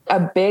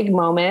 A big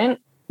moment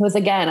was,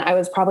 again, I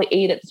was probably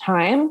 8 at the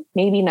time,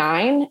 maybe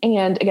 9.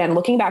 And again,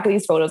 looking back at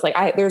these photos,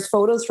 like there's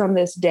photos from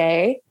this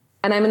day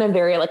and I'm in a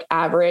very like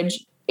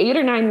average 8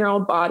 or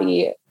 9-year-old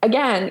body.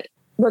 Again,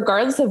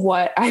 regardless of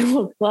what I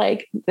look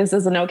like, this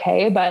isn't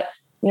okay. But,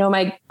 you know,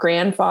 my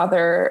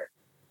grandfather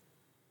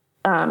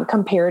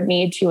compared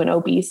me to an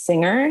obese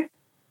singer.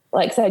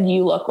 Like said,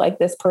 you look like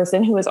this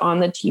person who was on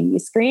the TV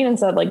screen and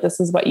said, like, this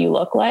is what you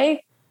look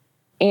like.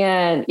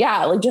 And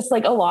yeah, like just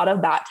like a lot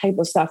of that type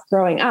of stuff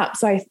growing up.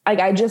 So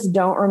I just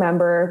don't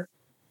remember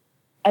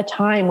a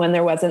time when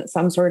there wasn't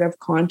some sort of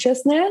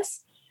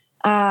consciousness.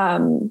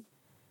 But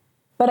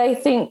I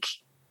think,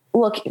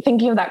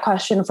 thinking of that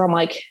question from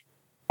like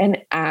an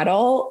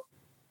adult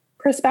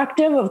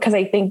perspective because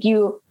I think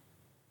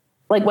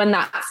like when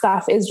that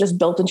stuff is just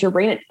built into your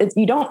brain,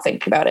 you don't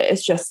think about it.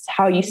 It's just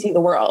how you see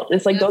the world.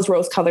 It's like those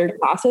rose-colored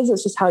glasses.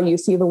 It's just how you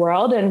see the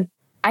world. And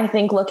I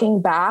think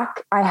looking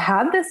back, I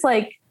had this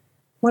like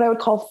what I would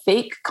call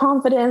fake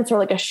confidence or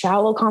like a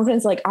shallow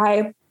confidence. Like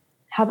I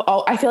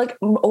feel like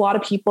a lot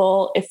of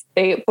people,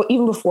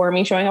 even before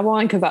me showing up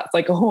online, because that's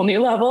like a whole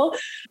new level,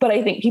 but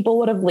I think people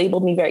would have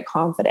labeled me very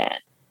confident.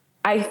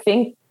 I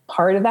think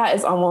part of that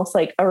is almost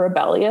like a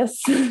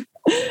rebellious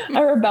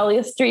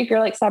streak or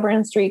like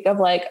stubborn streak of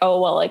like,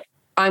 oh, well, like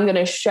I'm going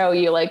to show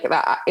you like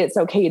that it's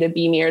okay to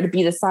be me or to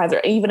be this size, or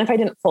even if I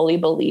didn't fully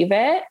believe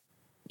it,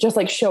 just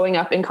like showing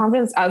up in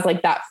confidence as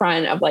like that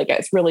front of like,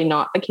 it's really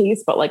not the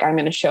case, but like, I'm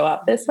going to show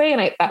up this way.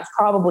 And that's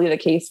probably the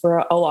case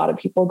for a lot of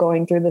people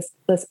going through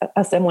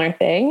a similar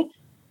thing.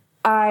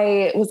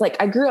 I was like,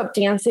 I grew up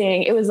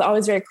dancing. It was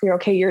always very clear.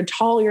 Okay, you're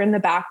tall, you're in the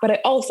back, but I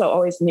also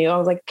always knew I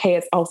was like, okay,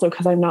 it's also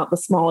because I'm not the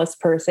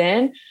smallest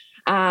person.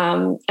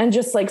 And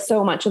just like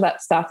so much of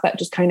that stuff that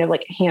just kind of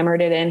like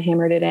hammered it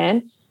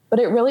in. But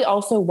it really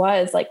also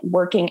was like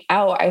working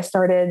out.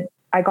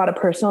 I got a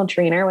personal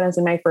trainer when I was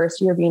in my first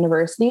year of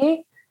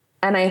university.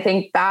 And I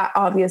think that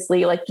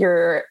obviously like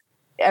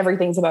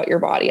everything's about your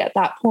body at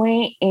that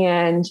point.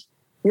 And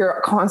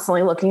you're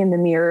constantly looking in the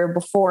mirror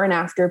before and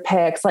after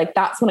pics. Like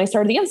that's when I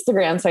started the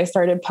Instagram. So I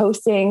started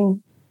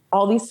posting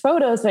all these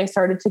photos and I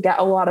started to get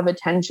a lot of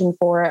attention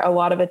for it, a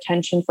lot of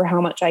attention for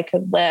how much I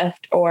could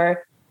lift,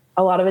 or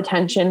a lot of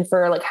attention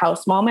for like how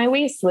small my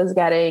waist was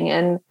getting.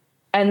 And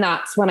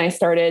that's when I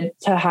started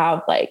to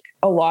have like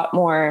a lot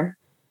more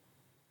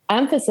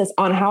emphasis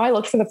on how I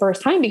looked for the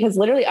first time, because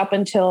literally up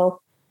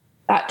until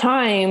that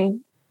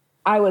time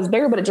I was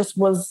bigger, but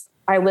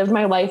I lived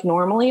my life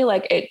normally.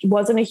 Like it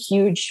wasn't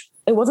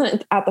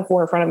at the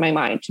forefront of my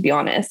mind, to be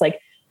honest. Like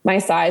my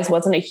size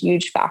wasn't a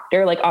huge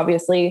factor. Like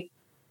obviously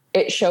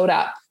it showed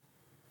up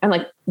and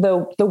like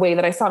the way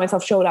that I saw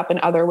myself showed up in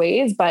other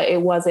ways, but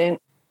it wasn't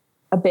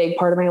a big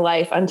part of my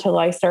life until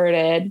I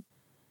started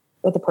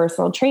with a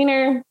personal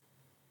trainer.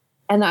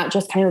 And that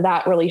just kind of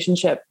that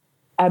relationship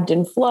ebbed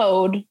and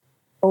flowed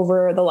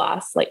over the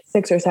last like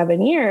 6 or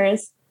 7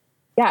 years.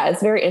 Yeah,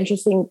 it's very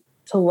interesting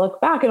to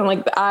look back and I'm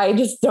like, I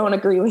just don't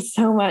agree with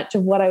so much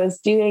of what I was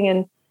doing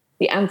and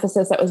the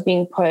emphasis that was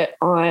being put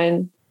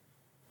on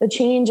the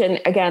change.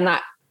 And again,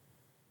 that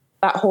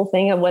whole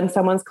thing of when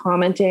someone's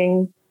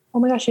commenting, oh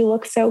my gosh, you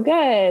look so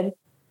good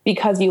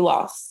because you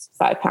lost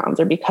 5 pounds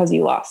or because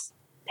you lost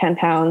 10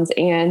 pounds.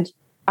 And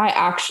I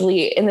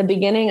actually, in the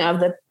beginning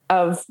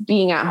of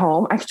being at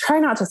home, I try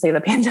not to say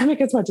the pandemic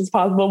as much as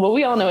possible, but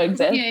we all know it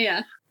exists.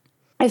 Yeah.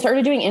 I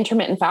started doing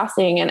intermittent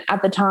fasting. And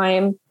at the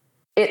time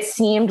it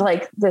seemed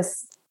like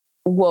this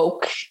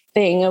woke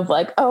thing of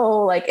like,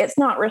 oh, like it's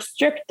not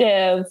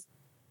restrictive.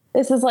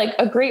 This is like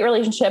a great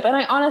relationship. And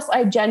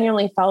I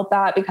genuinely felt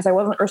that because I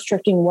wasn't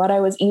restricting what I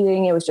was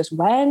eating. It was just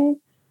when,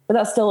 but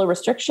that's still a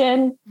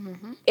restriction.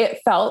 Mm-hmm. It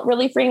felt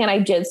really freeing. And I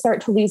did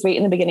start to lose weight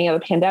in the beginning of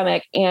the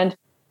pandemic. And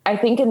I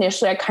think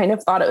initially I kind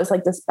of thought it was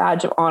like this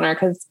badge of honor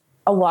because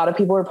a lot of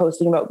people were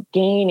posting about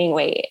gaining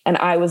weight and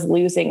I was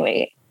losing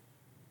weight.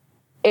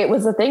 It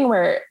was a thing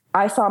where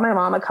I saw my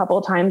mom a couple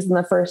of times in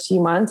the first few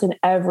months and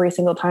every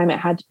single time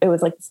it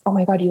was like, oh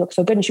my God, you look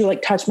so good. And she would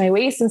like touch my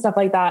waist and stuff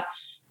like that.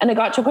 And it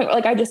got to a point where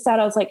like, I just said,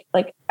 I was like,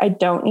 I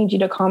don't need you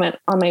to comment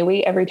on my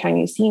weight every time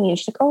you see me. And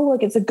she's like, oh,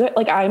 like, it's a good,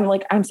 like,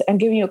 I'm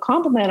giving you a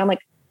compliment. I'm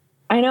like,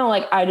 I know,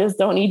 like, I just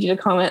don't need you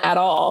to comment at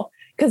all.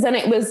 Cause then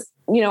it was,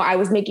 I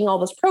was making all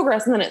this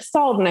progress and then it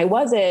stalled and I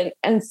wasn't.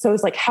 And so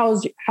it's like,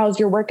 how's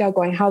your workout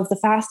going? How's the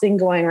fasting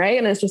going? Right.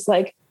 And it's just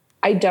like,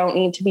 I don't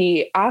need to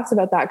be asked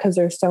about that because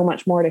there's so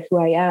much more to who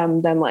I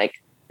am than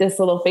like this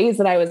little phase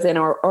that I was in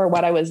or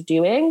what I was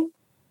doing.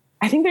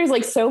 I think there's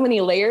like so many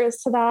layers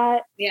to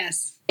that.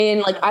 Yes.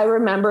 And like, I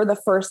remember the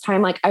first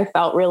time, like I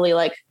felt really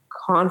like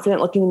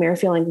confident looking in the mirror,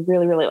 feeling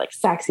really, really like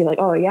sexy, like,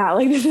 oh yeah,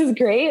 like this is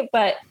great.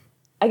 But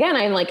again,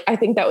 I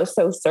think that was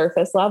so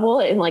surface level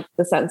in like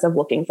the sense of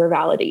looking for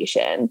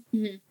validation.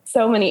 Mm-hmm.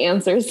 So many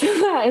answers to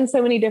that in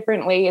so many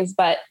different ways.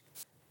 But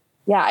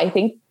yeah, I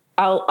think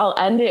I'll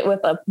end it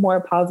with a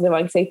more positive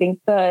one. Cause I think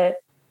a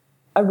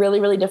really,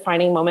 really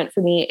defining moment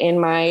for me in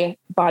my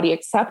body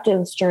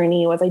acceptance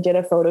journey was I did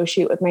a photo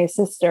shoot with my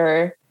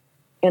sister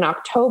in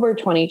October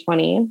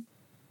 2020.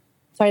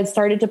 So I had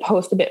started to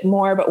post a bit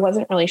more, but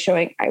wasn't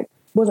showing a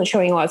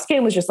lot of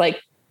skin, was just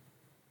like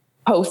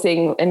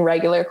posting in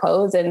regular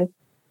clothes. And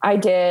I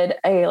did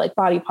a like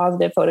body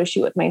positive photo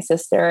shoot with my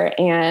sister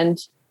and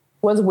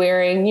was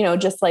wearing,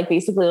 just like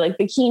basically like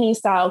bikini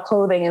style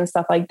clothing and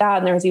stuff like that.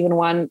 And there was even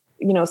one,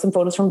 some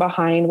photos from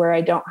behind where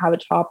I don't have a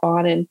top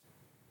on and,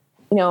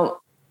 yeah,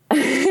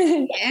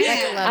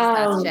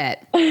 I love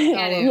that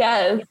shit.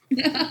 Yes.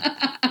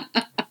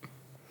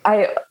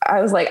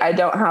 I was like, I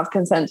don't have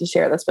consent to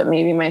share this, but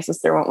maybe my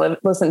sister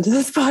won't listen to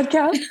this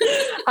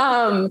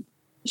podcast.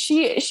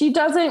 She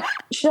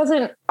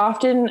doesn't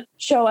often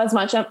show as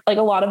much like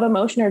a lot of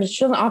emotion, or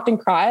she doesn't often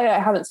cry. I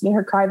haven't seen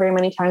her cry very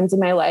many times in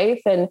my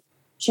life. And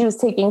she was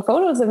taking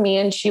photos of me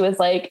and she was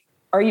like,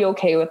 are you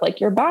okay with like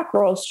your back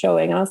rolls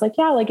showing? And I was like,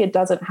 yeah, like it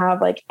doesn't have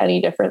like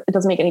any difference. It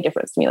doesn't make any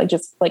difference to me. Like,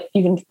 just like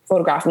you can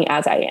photograph me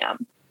as I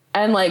am.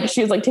 And like,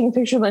 she was like taking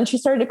pictures and then she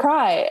started to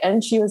cry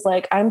and she was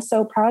like, I'm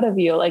so proud of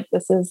you. Like,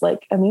 this is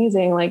like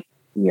amazing. Like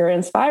you're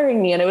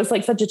inspiring me. And it was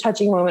like such a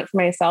touching moment for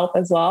myself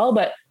as well.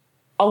 But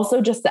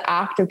also just the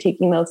act of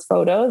taking those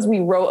photos. We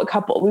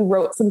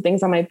wrote some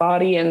things on my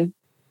body. And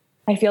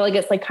I feel like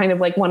it's like kind of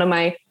like one of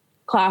my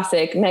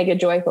classic Mega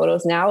Joy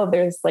photos now.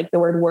 There's like the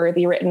word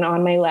worthy written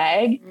on my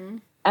leg. Mm-hmm.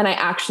 And I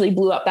actually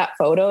blew up that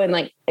photo and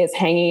like it's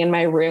hanging in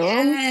my room.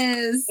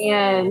 Yes.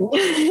 And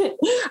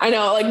I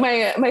know like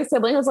my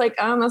sibling was like,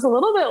 that's a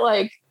little bit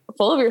like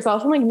full of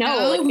yourself. I'm like,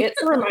 no, like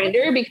it's a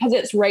reminder because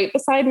it's right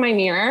beside my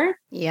mirror.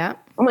 Yeah.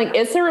 I'm like,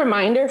 it's a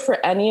reminder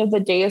for any of the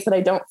days that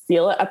I don't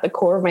feel it at the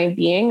core of my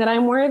being that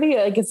I'm worthy.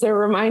 Like it's a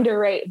reminder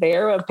right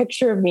there, a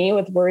picture of me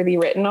with worthy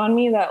written on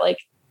me that like,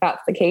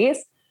 that's the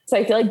case. So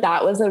I feel like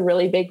that was a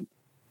really big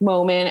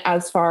moment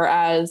as far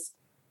as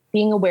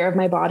being aware of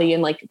my body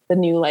and like the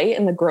new light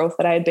and the growth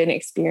that I had been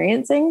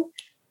experiencing.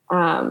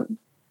 Yeah.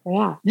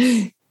 Oh,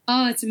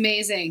 it's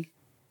amazing.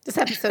 This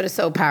episode is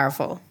so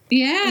powerful.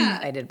 Yeah. I'm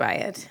excited by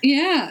it.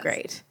 Yeah.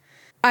 Great.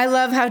 I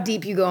love how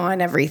deep you go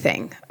on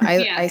everything.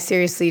 I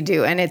seriously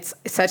do. And it's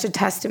such a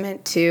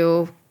testament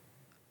to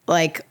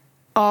like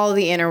all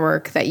the inner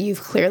work that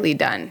you've clearly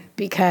done,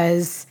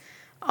 because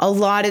a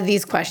lot of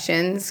these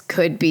questions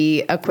could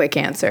be a quick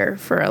answer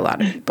for a lot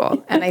of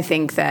people. And I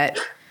think that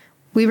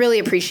we really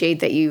appreciate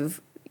that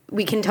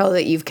we can tell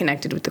that you've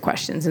connected with the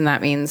questions, and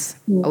that means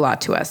a lot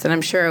to us. And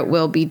I'm sure it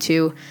will be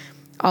to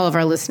all of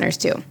our listeners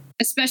too.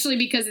 Especially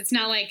because it's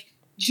not like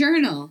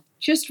journal,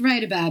 just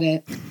write about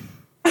it.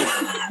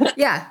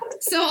 Yeah.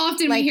 So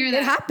often like, we hear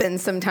that. It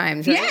happens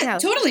sometimes, right? Yeah,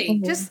 totally.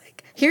 Just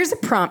like, here's a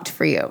prompt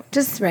for you.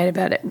 Just write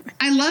about it.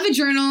 I love a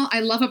journal. I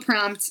love a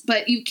prompt,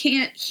 but you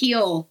can't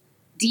heal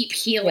deep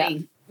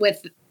healing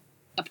with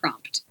a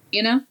prompt,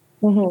 you know?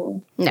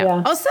 Mm-hmm. No.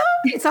 Yeah. Also,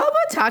 it's all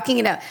about talking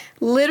it out.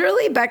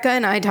 Literally, Becca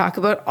and I talk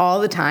about all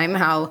the time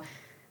how,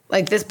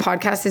 like, this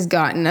podcast has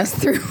gotten us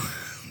through,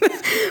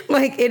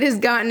 like, it has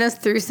gotten us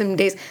through some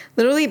days.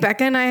 Literally,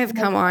 Becca and I have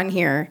come on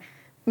here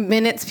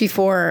minutes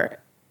before,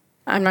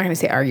 I'm not going to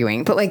say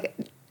arguing, but, like,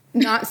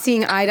 not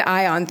seeing eye to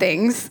eye on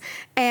things,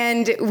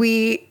 and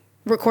we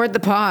record the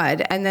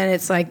pod, and then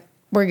it's like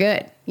we're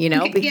good, you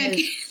know? Yeah,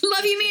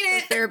 love you, mean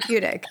it.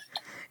 Therapeutic.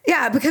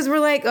 Yeah, because we're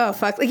like, oh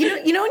fuck, like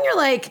you know when you're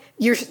like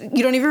you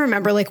don't even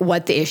remember like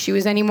what the issue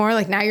is anymore.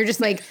 Like now you're just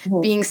like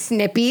being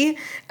snippy,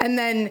 and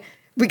then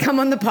we come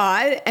on the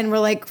pod and we're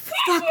like,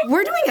 fuck,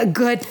 we're doing a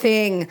good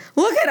thing.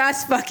 Look at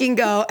us fucking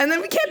go, and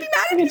then we can't be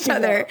mad at each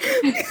other.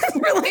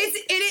 We're like,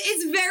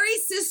 it's very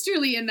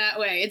sisterly in that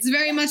way. It's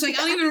very much like I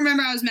don't even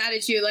remember I was mad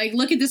at you. Like,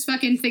 look at this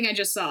fucking thing I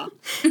just saw.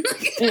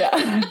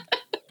 Yeah.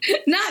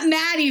 Not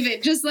mad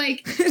even, just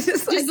like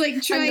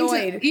trying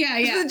annoyed. to,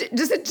 yeah.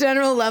 Just a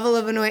general level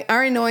of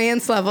our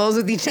annoyance levels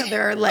with each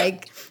other are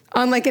like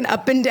on like an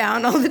up and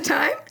down all the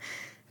time.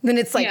 Then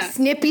it's like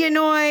snippy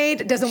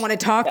annoyed, doesn't want to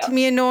talk to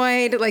me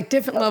annoyed, like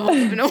different levels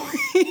of annoyed.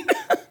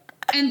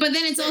 But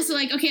then it's also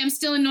like, okay, I'm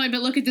still annoyed,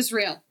 but look at this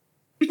reel.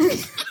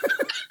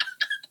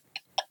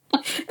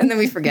 And then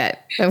we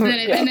forget. And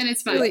then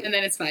it's fine. Really, and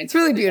then it's fine. It's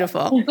really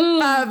beautiful.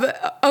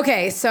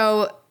 Okay,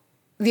 so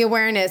the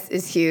awareness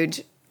is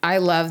huge. I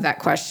love that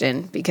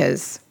question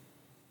because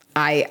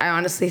I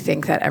honestly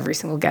think that every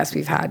single guest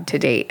we've had to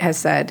date has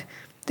said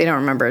they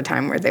don't remember a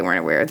time where they weren't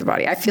aware of their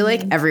body. I feel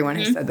like everyone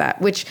has said that,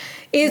 which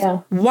is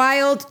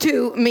wild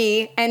to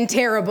me and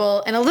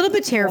terrible and a little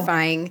bit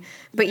terrifying,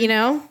 but you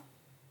know,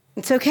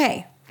 it's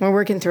okay. We're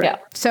working through it.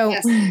 So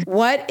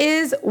what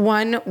is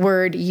one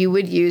word you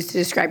would use to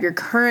describe your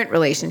current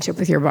relationship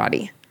with your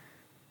body?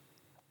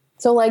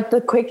 So like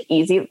the quick,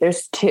 easy,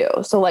 there's two.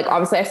 So like,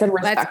 obviously I said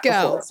respect. Let's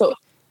go. Before.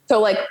 So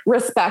like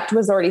respect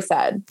was already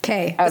said.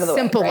 Okay. Out of the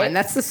simple way, right? one.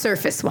 That's the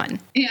surface one.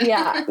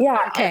 Yeah.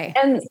 Okay.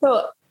 And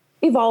so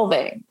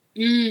evolving.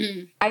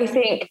 I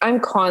think I'm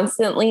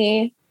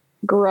constantly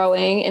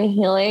growing and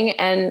healing,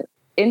 and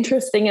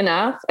interesting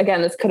enough,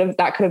 again, that could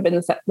have been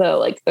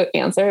the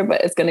answer,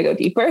 but it's going to go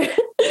deeper.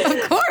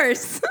 Of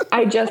course.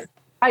 I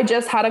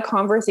just had a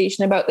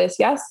conversation about this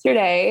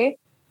yesterday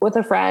with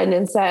a friend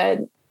and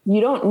said,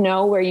 you don't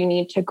know where you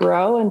need to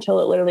grow until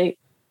it literally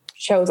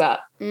shows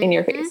up in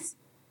your face.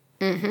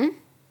 Mm-hmm.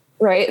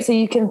 Right. So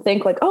you can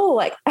think like, oh,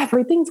 like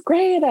everything's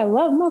great. I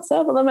love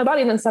myself. I love my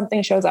body. And then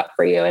something shows up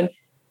for you. And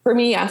for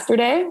me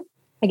yesterday,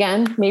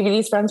 again, maybe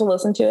these friends will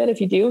listen to it.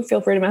 If you do, feel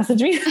free to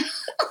message me.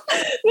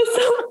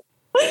 So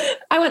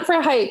I went for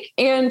a hike,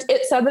 and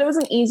it said that it was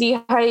an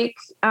easy hike.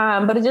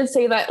 But it did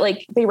say that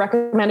like they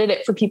recommended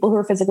it for people who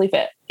are physically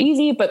fit.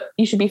 Easy, but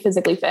you should be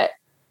physically fit.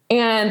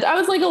 And I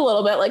was like a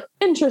little bit like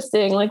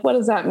interesting. Like, what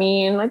does that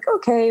mean? Like,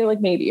 okay, like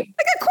maybe.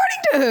 Like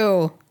according to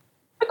who?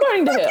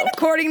 According to who?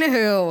 According to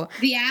who?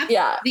 The app?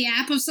 Yeah. The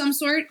app of some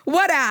sort?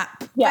 What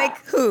app? Yeah.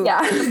 Like who?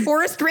 Yeah. The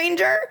Forest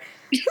Ranger?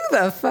 Who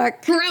the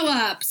fuck? Grow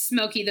up,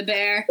 Smokey the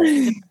Bear.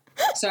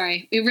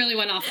 Sorry, we really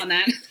went off on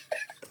that.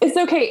 It's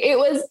okay. It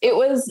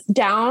was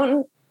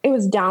down. It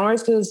was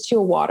downwards because it was to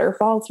a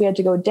waterfall. So we had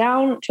to go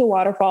down to a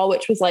waterfall,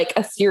 which was like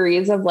a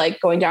series of like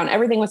going down.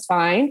 Everything was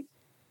fine.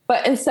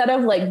 But instead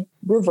of like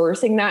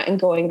reversing that and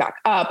going back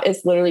up,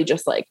 it's literally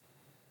just like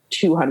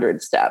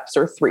 200 steps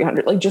or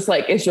 300. Like just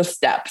like, it's just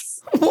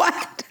steps.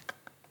 What?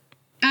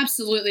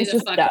 Absolutely It's the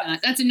just fuck steps.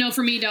 not. That's a no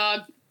for me,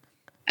 dog.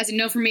 That's a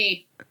no for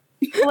me.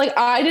 Like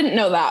I didn't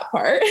know that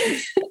part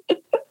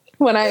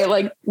when I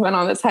like went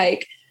on this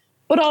hike.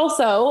 But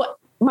also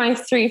my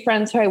three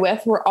friends who I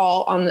with were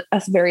all on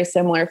a very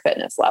similar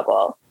fitness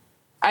level.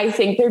 I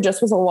think there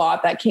just was a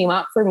lot that came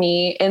up for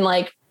me. And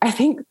like, I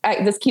think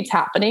this keeps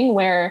happening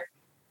where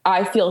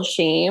I feel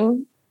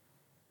shame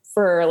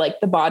for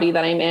like the body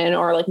that I'm in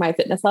or like my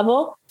fitness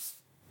level.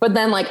 But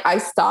then like I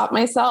stop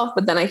myself,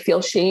 but then I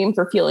feel shame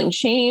for feeling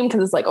shame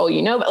because it's like, oh,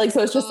 you know, but like,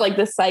 so it's just like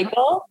this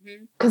cycle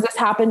because this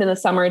happened in the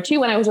summer too,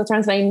 when I was with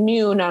friends and I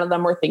knew none of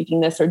them were thinking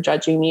this or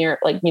judging me or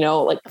like, you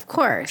know, like of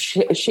course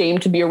shame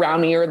to be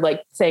around me or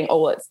like saying,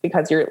 oh, it's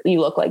because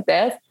you look like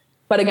this.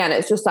 But again,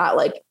 it's just that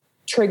like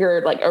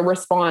triggered like a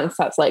response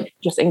that's like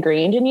just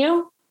ingrained in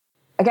you.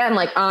 Again,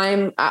 like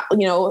I'm,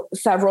 you know,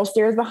 several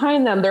stairs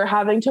behind them, they're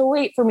having to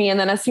wait for me. And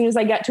then as soon as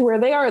I get to where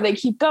they are, they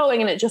keep going.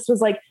 And it just was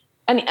like,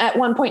 and at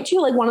one point too,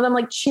 like one of them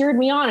like cheered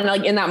me on. And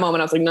like in that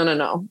moment, I was like, no,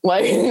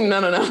 like,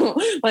 no,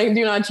 like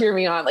do not cheer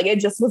me on. Like, it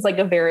just was like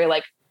a very,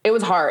 like, it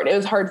was hard. It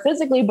was hard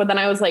physically, but then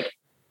I was like,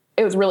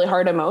 it was really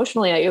hard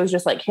emotionally. It was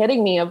just like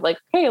hitting me of like,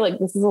 hey, like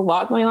this is a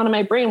lot going on in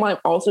my brain while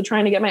I'm also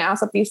trying to get my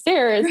ass up these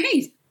stairs.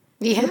 Right.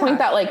 Yeah. To the point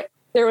that like,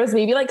 there was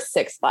maybe like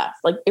 6 left.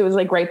 Like it was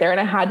like right there and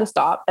I had to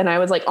stop. And I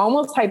was like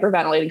almost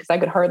hyperventilating because I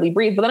could hardly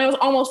breathe. But then I was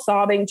almost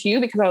sobbing too,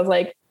 because I was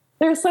like,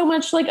 there's so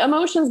much like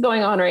emotions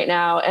going on right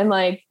now. And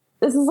like,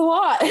 this is a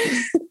lot.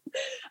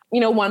 You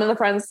know, one of the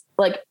friends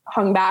like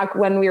hung back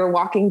when we were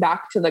walking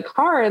back to the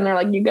car and they're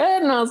like, you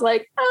good? And I was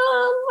like,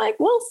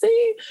 we'll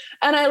see.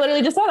 And I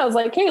literally just thought, I was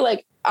like, hey,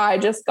 like I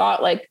just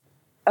got like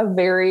a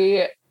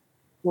very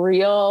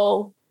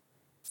real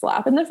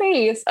slap in the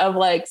face of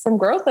like some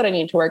growth that I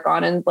need to work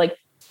on and like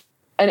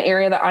an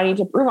area that I need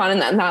to improve on.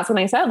 And that's when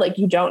I said, like,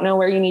 you don't know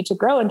where you need to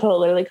grow until it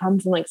literally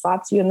comes and like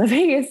slaps you in the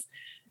face.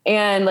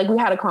 And like, we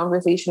had a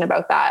conversation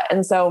about that.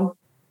 And so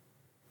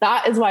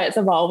that is why it's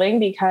evolving,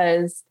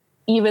 because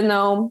even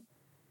though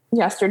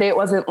yesterday it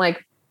wasn't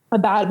like a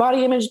bad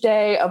body image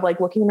day of like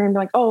looking around and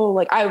being like, oh,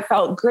 like I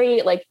felt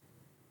great. Like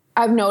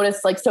I've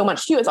noticed like so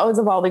much too. It's always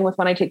evolving with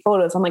when I take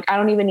photos. I'm like, I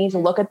don't even need to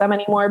look at them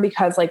anymore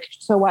because like,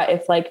 so what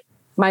if like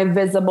my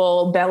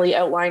visible belly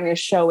outline is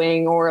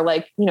showing, or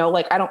like, you know,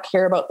 like I don't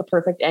care about the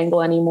perfect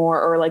angle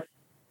anymore, or like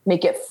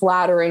make it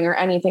flattering or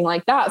anything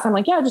like that. So I'm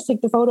like, yeah, just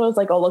take the photos.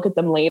 Like I'll look at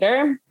them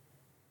later.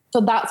 So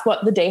that's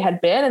what the day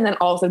had been. And then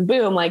all of a sudden,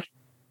 boom, like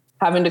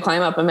having to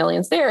climb up a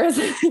million stairs,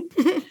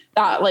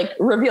 that like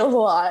reveals a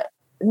lot,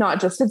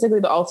 not just physically,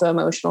 but also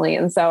emotionally.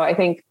 And so I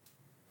think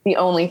the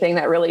only thing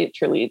that really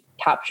truly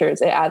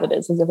captures it as it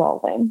is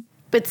evolving.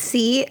 But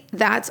see,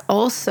 that's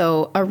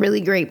also a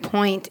really great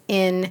point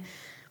in,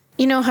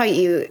 you know, how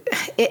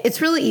it's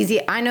really easy.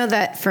 I know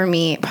that for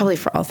me, probably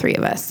for all three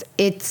of us,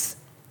 it's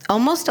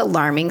almost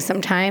alarming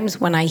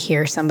sometimes when I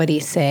hear somebody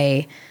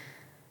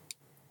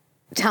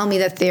tell me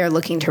that they're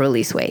looking to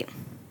release weight,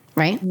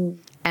 right? Mm.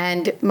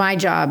 And my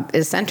job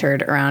is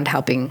centered around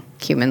helping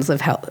humans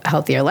live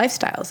healthier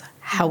lifestyles.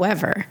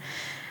 However,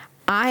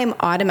 I'm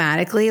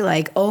automatically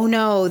like, oh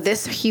no,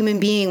 this human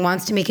being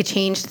wants to make a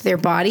change to their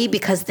body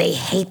because they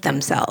hate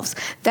themselves.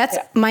 That's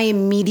my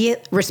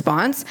immediate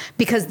response,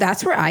 because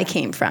that's where I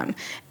came from.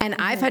 And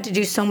I've had to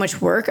do so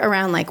much work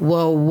around like,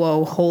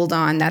 whoa, hold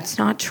on. That's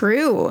not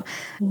true.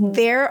 Mm-hmm.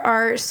 There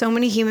are so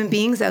many human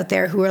beings out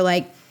there who are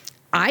like,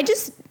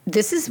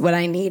 this is what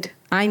I need.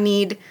 I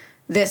need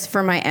this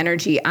for my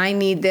energy. I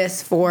need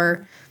this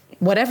for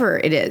whatever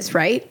it is,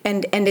 right?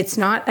 And it's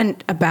not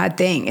a bad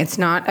thing. It's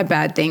not a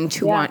bad thing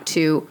to want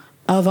to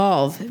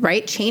evolve,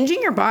 right?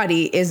 Changing your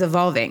body is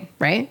evolving,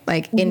 right?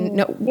 Like in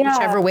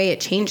whichever way it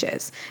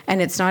changes.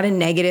 And it's not a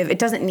negative. It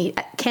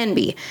can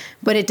be,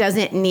 but it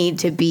doesn't need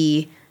to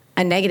be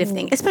a negative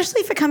thing,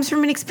 especially if it comes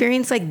from an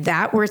experience like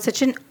that, where it's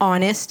such an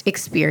honest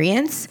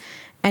experience.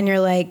 And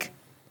you're like,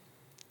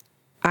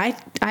 I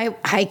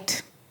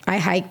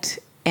hiked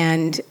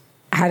and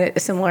had a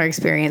similar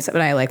experience,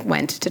 but I like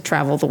went to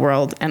travel the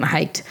world and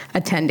hiked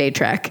a 10-day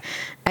trek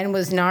and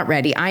was not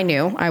ready. I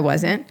knew I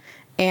wasn't,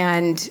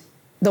 and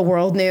the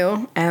world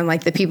knew, and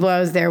like the people I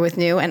was there with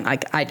knew, and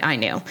like I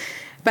knew,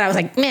 but I was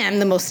like, man, I'm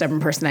the most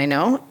stubborn person I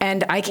know.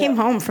 And I came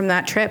home from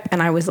that trip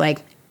and I was like,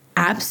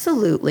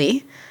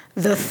 absolutely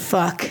the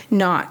fuck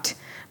not.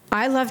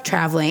 I love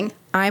traveling.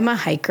 I'm a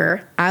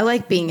hiker. I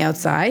like being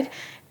outside.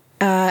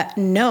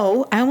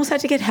 No, I almost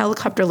had to get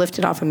helicopter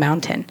lifted off a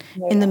mountain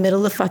in the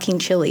middle of fucking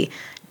Chile.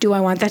 Do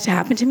I want that to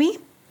happen to me?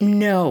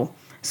 No.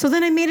 So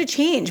then I made a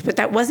change, but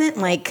that wasn't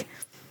like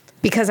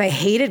because I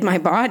hated my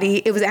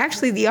body. It was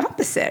actually the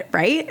opposite,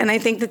 right? And I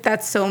think that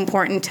that's so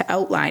important to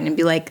outline and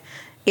be like,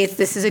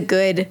 this is a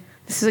good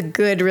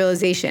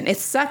realization. It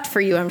sucked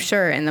for you, I'm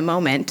sure, in the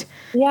moment.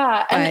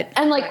 Yeah.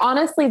 And like,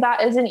 honestly,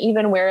 that isn't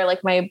even where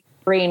like my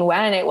brain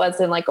went. It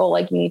wasn't like, oh,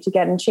 like you need to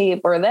get in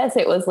shape or this.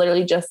 It was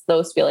literally just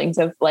those feelings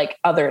of like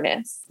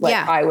otherness. Like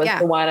I was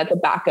the one at the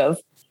back of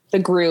the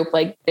group,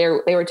 like they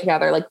were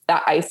together, like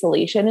that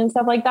isolation and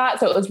stuff like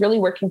that. So it was really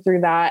working through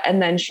that and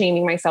then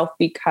shaming myself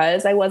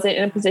because I wasn't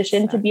in a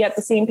position to be at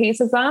the same pace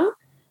as them.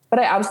 But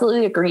I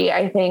absolutely agree.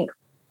 I think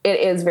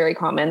it is very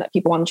common that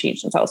people want to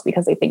change themselves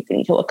because they think they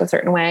need to look a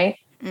certain way.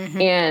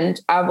 Mm-hmm.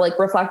 And I've like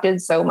reflected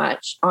so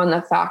much on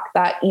the fact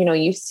that, you know,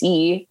 you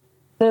see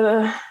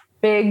the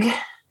big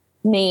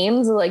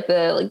names like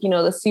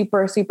the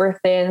super, super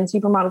thin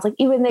supermodels, like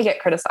even they get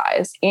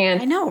criticized. And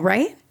I know,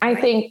 right? I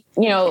think,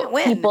 you know,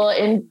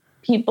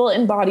 people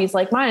in bodies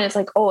like mine, it's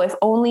like, oh, if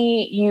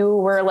only you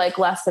were like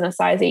less than a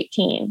size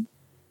 18,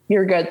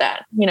 you're good then,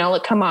 you know,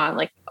 like, come on,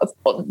 like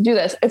do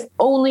this. If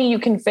only you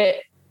can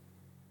fit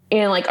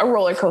in like a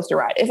roller coaster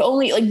ride. If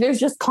only, like, there's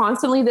just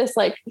constantly this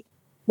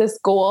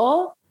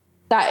goal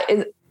that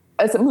is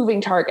a moving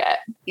target.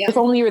 Yep. If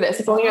only you're this,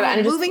 if only you're that,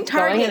 and it's moving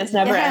target, and it's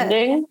never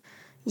ending.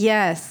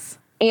 Yes.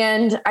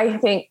 And I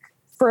think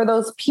for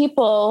those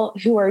people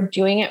who are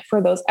doing it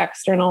for those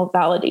external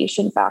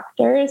validation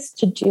factors,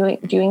 to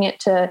doing it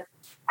to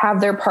have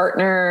their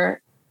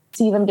partner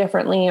see them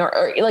differently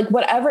or like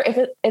whatever, if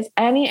it's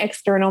any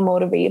external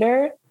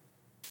motivator,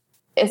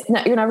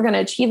 you're never going to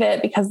achieve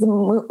it because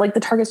the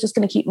target's just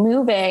going to keep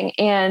moving,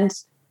 and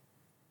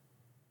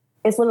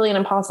it's literally an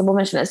impossible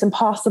mission. It's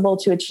impossible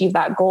to achieve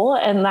that goal.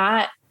 And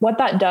what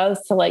that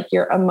does to like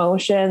your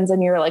emotions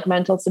and your like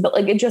mental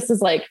stability, like it just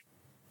is like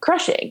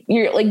crushing.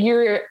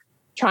 You're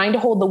trying to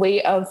hold the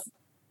weight of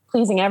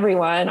pleasing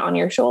everyone on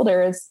your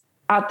shoulders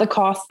at the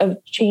cost of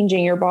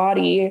changing your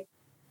body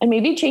and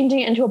maybe changing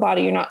it into a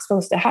body you're not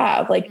supposed to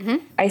have. Like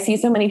I see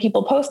so many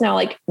people post now,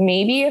 like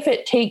maybe if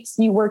it takes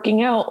you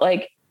working out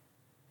like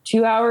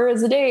 2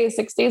 hours a day,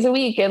 6 days a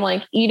week, and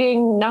like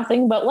eating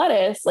nothing but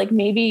lettuce, like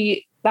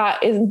maybe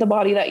that isn't the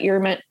body that your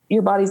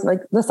body's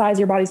like the size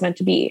your body's meant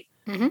to be.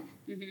 Mm-hmm.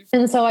 Mm-hmm.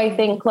 And so I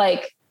think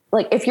like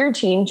if you're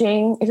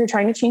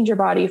trying to change your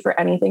body for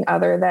anything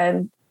other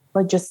than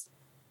like just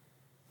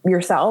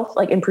yourself,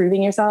 like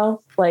improving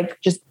yourself, like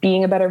just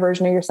being a better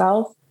version of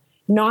yourself,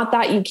 not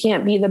that you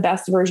can't be the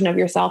best version of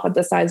yourself at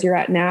the size you're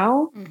at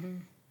now,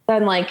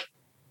 then like,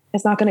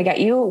 it's not going to get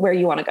you where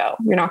you want to go.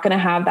 You're not going to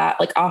have that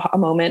like aha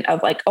moment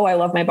of like, oh, I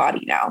love my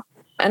body now.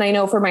 And I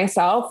know for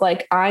myself,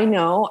 like, I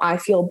know I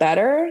feel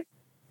better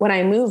when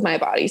I move my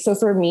body. So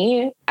for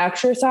me,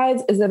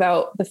 exercise is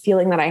about the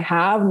feeling that I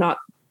have, not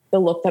the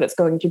look that it's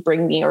going to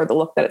bring me, or the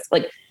look that it's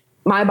like,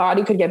 my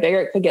body could get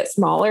bigger, it could get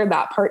smaller.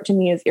 That part to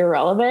me is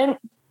irrelevant.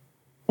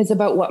 It's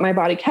about what my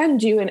body can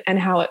do and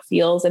how it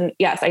feels. And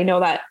yes, I know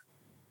that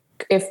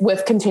if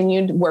with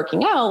continued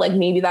working out, like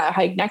maybe that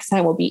hike next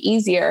time will be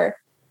easier,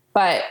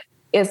 but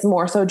it's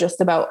more so just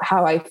about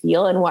how I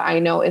feel and what I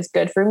know is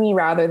good for me,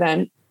 rather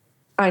than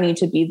I need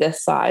to be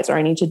this size or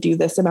I need to do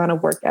this amount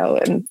of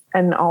workout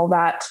and all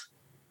that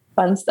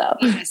fun stuff.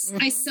 Yes.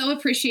 I so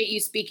appreciate you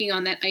speaking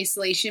on that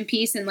isolation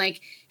piece, and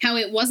like how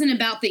it wasn't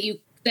about that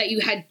you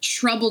had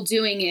trouble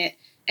doing it,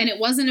 and it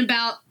wasn't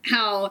about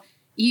how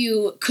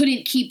you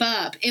couldn't keep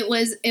up. It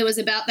was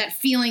about that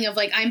feeling of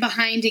like, I'm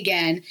behind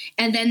again.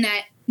 And then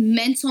that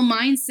mental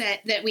mindset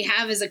that we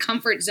have as a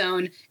comfort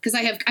zone. Cause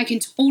I can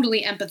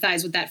totally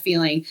empathize with that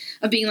feeling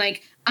of being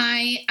like,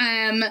 I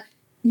am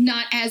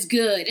not as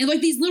good. And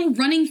like these little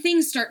running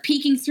things start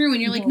peeking through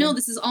and you're like, no,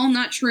 this is all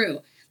not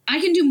true. I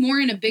can do more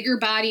in a bigger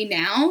body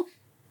now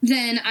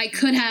than I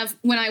could have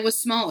when I was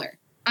smaller.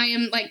 I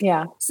am like,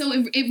 so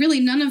it really,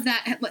 none of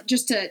that,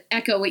 just to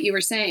echo what you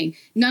were saying,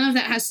 none of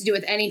that has to do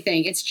with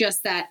anything. It's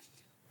just that,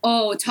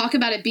 talk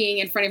about it being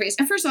in front of your face.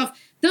 And first off,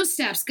 those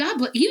steps, God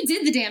bless, you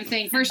did the damn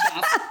thing, first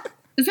off.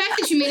 The fact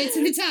that you made it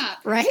to the top.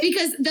 Right.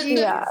 Because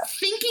the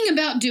thinking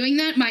about doing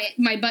that,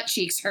 my butt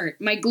cheeks hurt.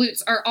 My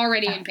glutes are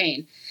already in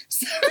pain.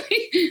 So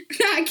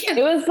I can't.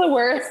 It was the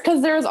worst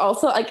because there was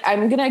also like,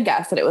 I'm going to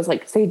guess that it was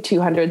like, say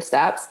 200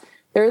 steps.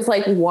 There was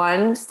like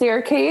one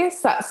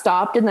staircase that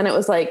stopped and then it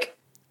was like,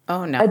 a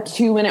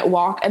 2-minute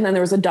walk, and then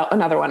there was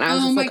another one. I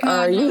was just like,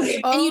 God. Are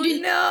you? And you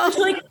didn't know.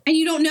 Like, and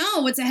you don't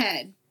know what's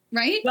ahead,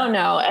 right? Don't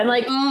know. And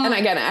like, and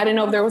again, I didn't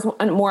know if there was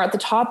more at the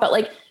top, but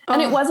like, and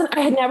it wasn't,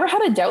 I had never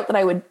had a doubt that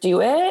I would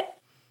do it.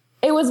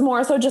 It was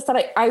more so just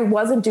that I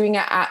wasn't doing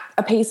it at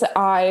a pace that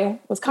I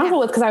was comfortable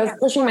with, because I was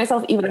pushing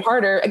myself even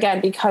harder,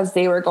 again, because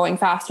they were going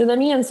faster than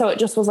me. And so it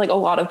just was like a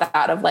lot of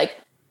that of like,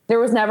 there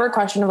was never a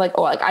question of like,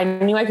 like I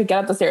knew I could get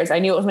up the stairs. I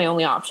knew it was my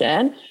only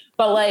option.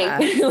 But like,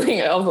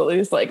 I also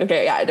was like,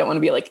 okay, I don't want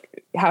to be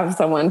like, have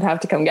someone have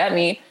to come get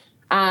me.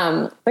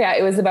 But yeah,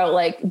 it was about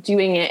like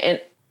doing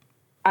it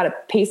at a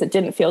pace that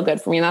didn't feel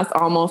good for me. And that's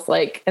almost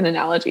like an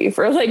analogy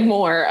for like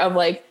more of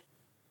like,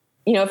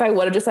 you know, if I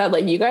would have just said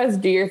like, you guys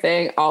do your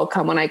thing, I'll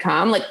come when I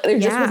come. Like there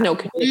just was no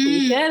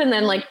communication. And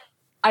then like,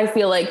 I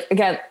feel like,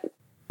 again,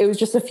 it was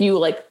just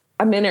a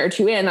minute or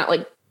two in that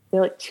like,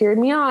 they like cheered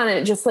me on. And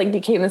it just like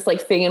became this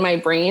like thing in my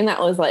brain that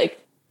was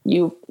like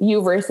you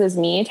versus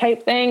me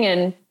type thing.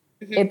 And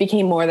it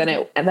became more than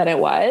it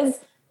was.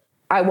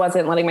 I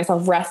wasn't letting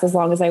myself rest as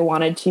long as I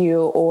wanted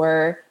to,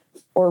 or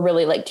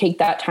really like take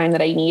that time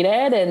that I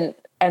needed.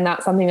 And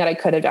that's something that I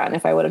could have done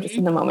if I would have just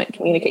in the moment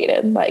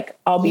communicated, like,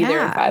 I'll be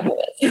there in 5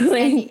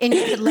 minutes. and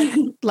you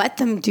could let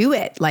them do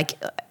it. Like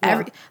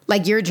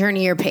like your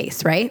journey, your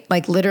pace, right?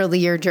 Like literally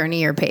your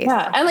journey, your pace.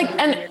 Yeah. And like,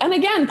 and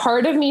again,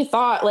 part of me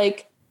thought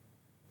like,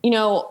 you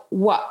know,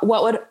 what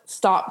would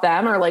stop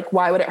them, or like,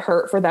 why would it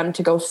hurt for them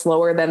to go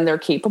slower than they're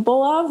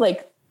capable of?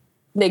 Like,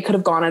 they could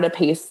have gone at a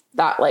pace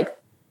that like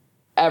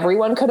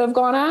everyone could have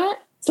gone at.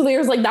 So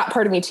there's like that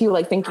part of me too,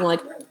 like thinking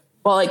like,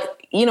 well, like,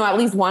 you know, at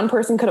least one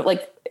person could have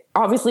like,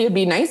 obviously it'd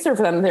be nicer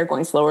for them if they're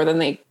going slower than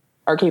they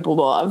are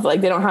capable of.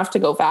 Like, they don't have to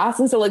go fast.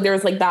 And so like,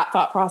 there's like that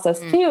thought process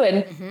too.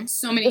 And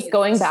so many, just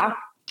going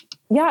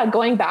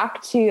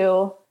back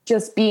to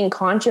just being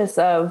conscious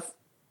of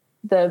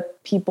the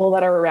people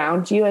that are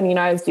around you. And, you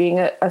know, I was doing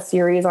a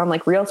series on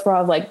like Real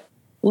Sprawl of like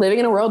living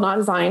in a world not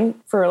designed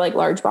for like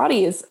large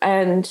bodies,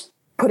 and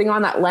putting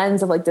on that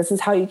lens of like, this is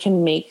how you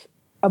can make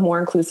a more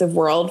inclusive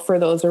world for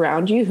those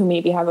around you who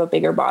maybe have a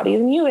bigger body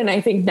than you. And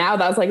I think now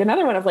that's like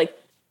another one of like,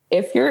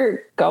 if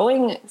you're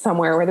going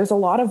somewhere where there's a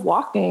lot of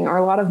walking or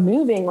a lot of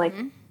moving, like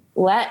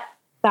let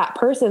that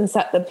person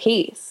set the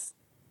pace.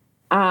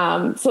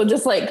 So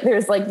just like,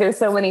 there's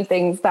so many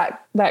things that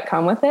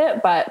come with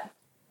it, but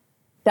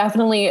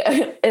definitely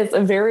it's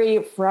a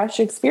very fresh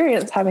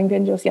experience having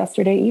been just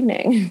yesterday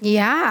evening.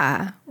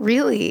 Yeah,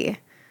 really.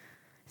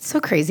 It's so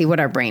crazy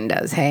what our brain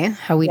does. Hey,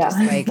 how we just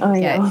like,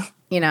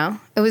 you know,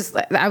 I was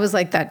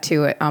like that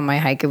too on my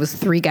hike. It was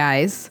 3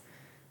 guys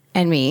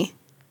and me,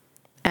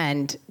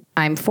 and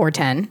I'm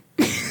 4'10",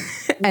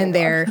 and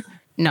they're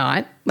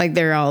not, like,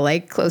 they're all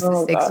like close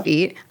to 6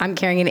 feet. I'm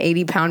carrying an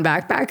 80-pound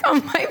backpack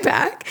on my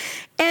back,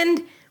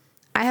 and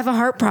I have a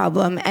heart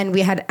problem, and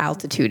we had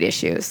altitude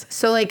issues.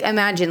 So like,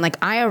 imagine, like,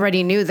 I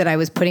already knew that I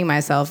was putting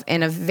myself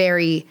in a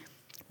very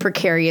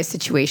precarious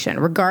situation,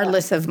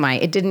 regardless of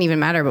it didn't even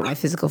matter about my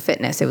physical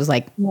fitness. It was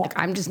like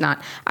I'm just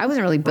not, I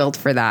wasn't really built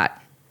for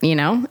that, you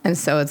know? And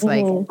so it's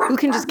like, who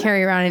can just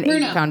carry around an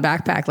 80-pound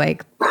backpack?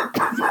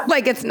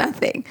 Like it's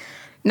nothing.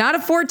 Not a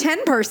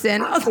 4'10"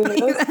 person. I'll tell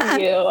you that.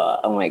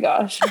 Oh my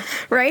gosh.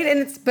 Right.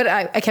 And but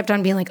I kept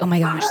on being like, oh my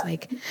gosh,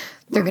 like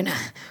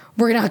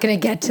we're not going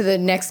to get to the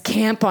next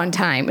camp on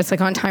time. It's like,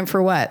 on time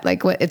for what?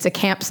 Like, what? It's a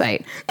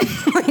campsite.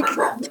 Like,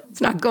 it's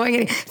not going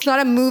it's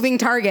not a moving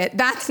target.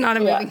 That's not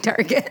a moving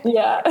target.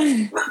 Yeah.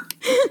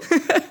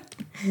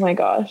 Oh my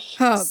gosh.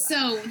 Oh,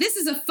 So this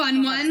is a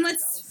fun one.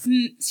 Let's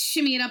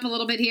shimmy it up a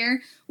little bit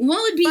here.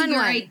 What would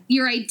be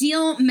your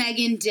ideal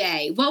Megan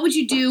day? What would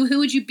you do? Who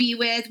would you be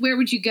with? Where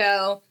would you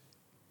go?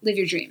 Live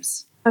your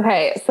dreams.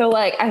 Okay. So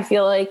like, I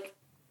feel like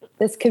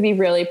this could be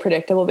really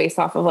predictable based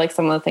off of like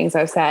some of the things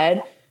I've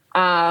said.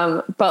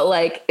 But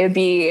like, it'd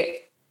be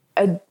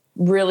a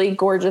really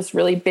gorgeous,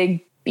 really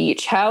big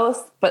beach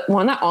house, but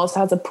one that also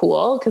has a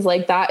pool. Cause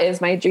like that is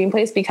my dream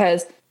place,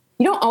 because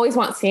you don't always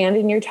want sand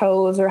in your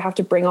toes or have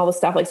to bring all the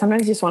stuff. Like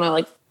sometimes you just want to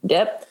like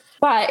dip,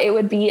 but it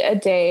would be a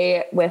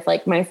day with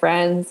like my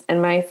friends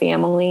and my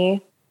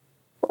family.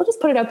 We'll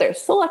just put it out there.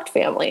 Select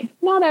family,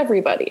 not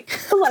everybody.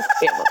 Select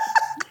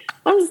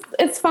family.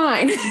 It's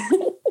fine.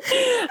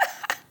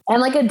 And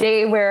like a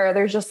day where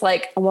there's just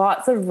like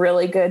lots of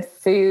really good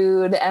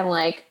food and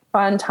like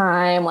fun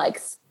time, like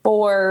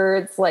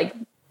sports, like,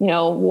 you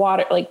know,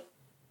 water, like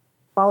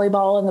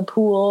volleyball in the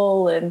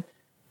pool, and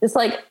just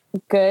like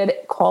good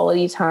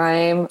quality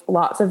time,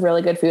 lots of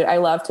really good food. I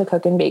love to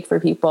cook and bake for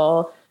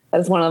people.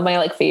 That is one of my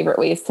like favorite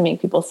ways to make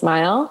people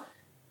smile.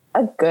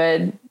 A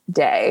good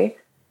day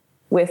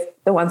with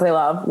the ones I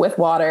love, with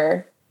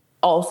water,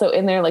 also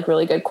in there, like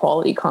really good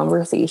quality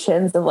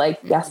conversations of like,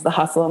 yes, the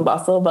hustle and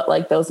bustle, but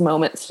like those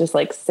moments just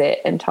like sit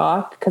and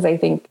talk. Cause I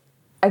think,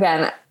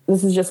 again,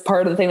 this is just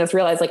part of the thing that's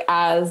realized, like,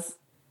 as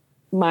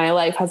my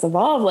life has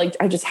evolved, like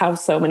I just have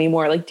so many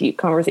more like deep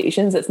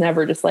conversations. It's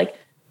never just like,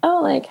 oh,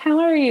 like, how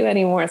are you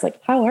anymore? It's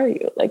like, how are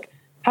you? Like,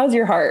 how's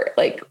your heart?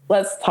 Like,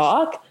 let's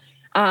talk.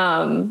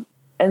 And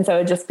so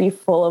it'd just be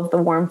full of the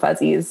warm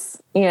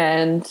fuzzies.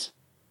 And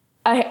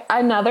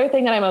another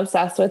thing that I'm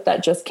obsessed with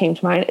that just came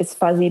to mind is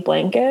fuzzy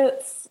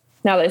blankets.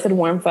 Now that I said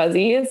warm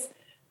fuzzies.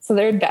 So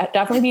there'd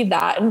definitely be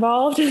that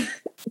involved.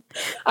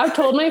 I've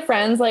told my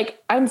friends, like,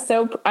 I'm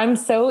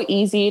so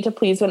easy to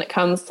please when it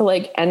comes to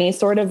like any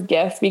sort of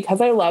gift,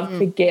 because I love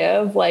to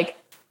give. Like,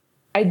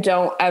 I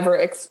don't ever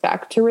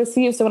expect to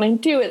receive. So when I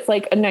do, it's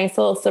like a nice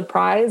little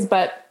surprise,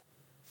 but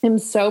I'm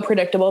so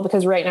predictable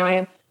because right now I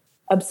am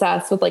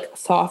obsessed with like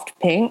soft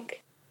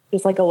pink,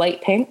 just like a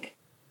light pink.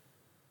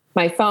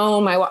 My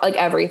phone, like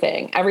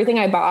everything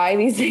I buy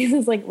these days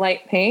is like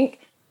light pink.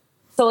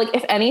 So like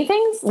if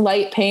anything's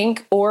light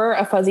pink or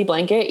a fuzzy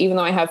blanket, even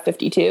though I have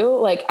 52,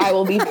 like I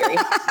will be very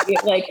happy.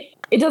 Like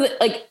it doesn't,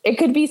 like it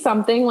could be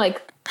something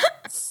like,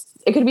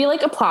 it could be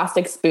like a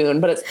plastic spoon,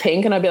 but it's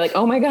pink and I'd be like,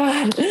 oh my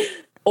God,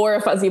 or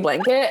a fuzzy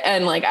blanket.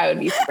 And like, I would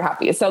be super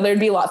happy. So there'd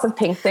be lots of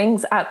pink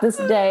things at this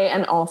day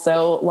and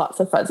also lots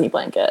of fuzzy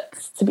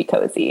blankets to be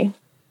cozy.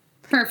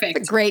 Perfect.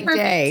 That's a great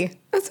day.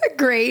 That's a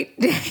great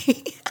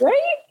day.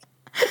 Right?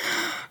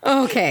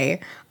 Okay.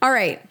 All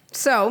right.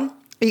 So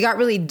you got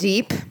really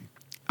deep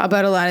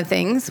about a lot of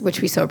things,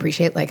 which we so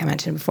appreciate, like I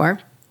mentioned before.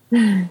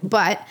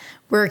 But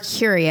we're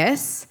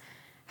curious,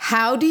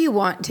 how do you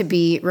want to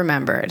be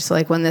remembered? So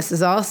like when this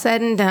is all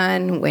said and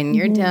done, when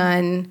you're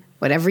done,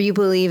 whatever you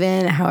believe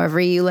in, however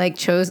you like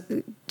choose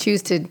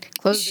to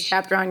close the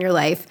chapter on your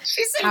life.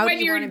 She said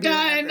when you're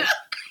done.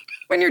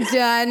 When you're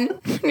done.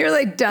 When you're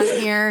like done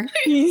here.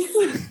 Peace.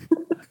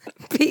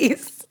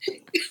 Peace.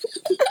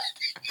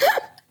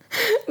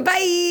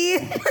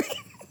 Bye.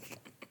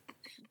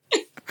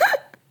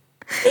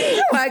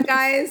 What,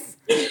 guys?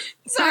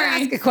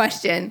 Sorry. Ask a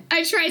question.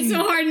 I tried so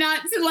hard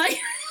not to like.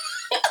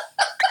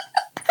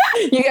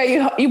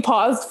 You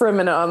paused for a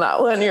minute on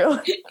that one. You're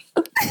like,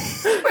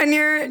 When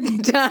you're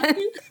done.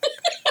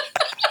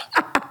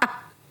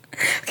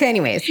 Okay,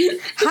 anyways.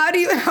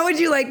 How would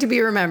you like to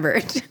be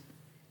remembered?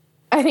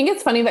 I think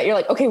it's funny that you're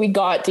like, okay, we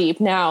got deep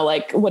now.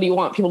 Like, what do you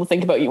want people to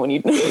think about you when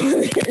you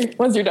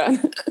once you're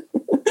done?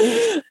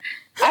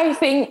 I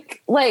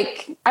think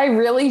like I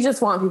really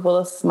just want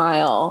people to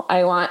smile.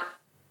 I want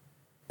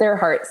their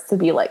hearts to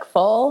be like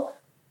full,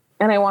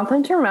 and I want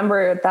them to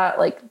remember that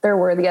like they're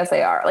worthy as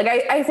they are. Like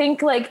I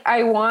think like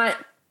I want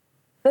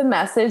the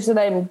message that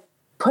I'm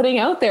putting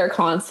out there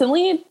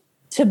constantly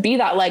to be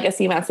that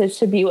legacy message,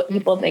 to be what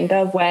people think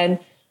of when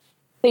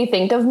they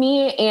think of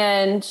me.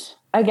 And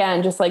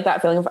again, just like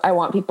that feeling of I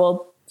want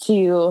people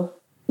to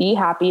be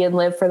happy and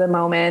live for the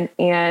moment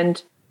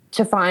and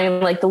to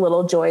find like the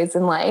little joys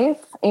in life.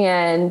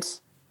 And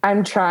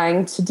I'm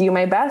trying to do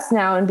my best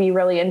now and be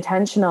really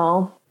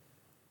intentional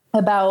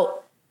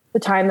about the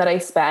time that I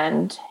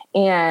spend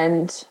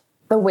and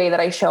the way that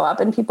I show up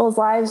in people's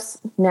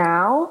lives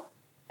now.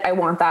 I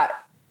want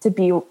that to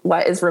be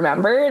what is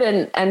remembered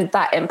and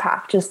that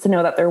impact, just to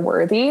know that they're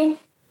worthy.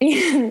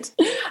 And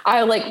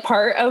I like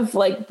part of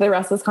like the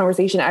rest of this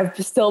conversation, I've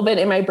still been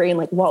in my brain,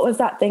 like, what was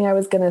that thing I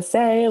was going to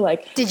say?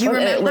 Like, did you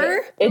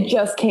remember? It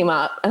just came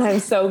up and I'm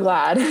so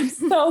glad. I'm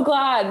so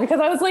glad because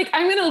I was like,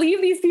 I'm going to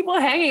leave these people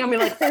hanging. I mean,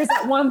 like, there's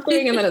that one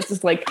thing. And then it's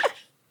just like,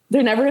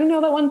 they're never going to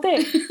know that one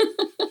thing.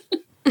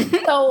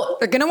 So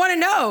they're going to want to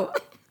know.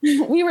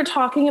 We were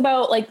talking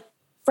about like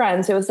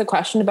friends. It was the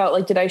question about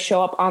like, did I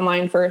show up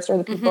online first or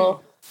the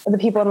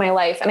people in my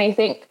life? And I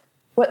think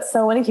what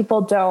so many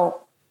people don't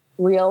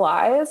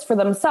realize for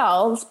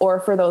themselves or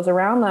for those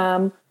around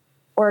them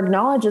or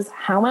acknowledge is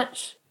how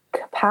much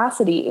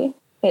capacity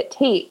it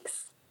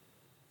takes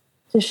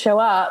to show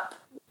up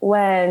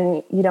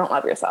when you don't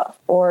love yourself,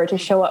 or to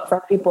show up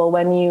for people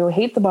when you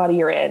hate the body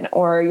you're in,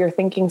 or you're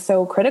thinking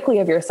so critically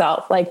of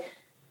yourself. Like,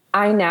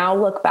 I now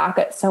look back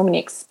at so many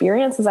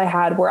experiences I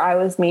had where I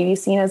was maybe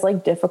seen as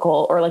like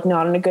difficult or like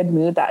not in a good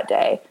mood that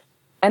day.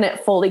 And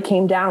it fully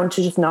came down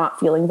to just not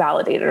feeling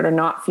validated, or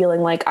not feeling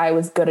like I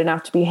was good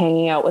enough to be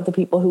hanging out with the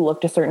people who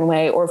looked a certain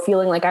way, or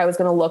feeling like I was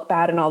going to look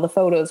bad in all the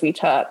photos we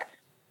took,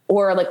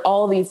 or like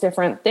all these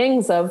different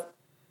things of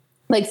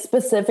like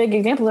specific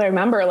examples. I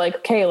remember like,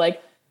 okay,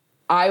 like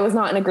I was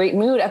not in a great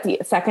mood at the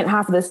second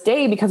half of this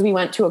day because we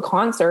went to a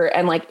concert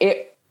and like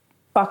it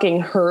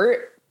fucking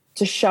hurt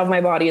to shove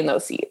my body in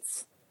those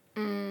seats.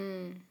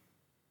 And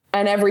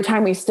every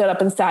time we stood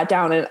up and sat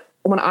down, and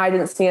when I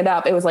didn't stand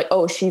up, it was like,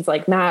 oh, she's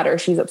like mad or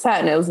she's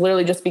upset. And it was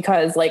literally just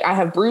because like I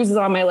have bruises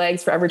on my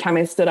legs for every time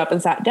I stood up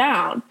and sat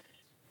down.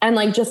 And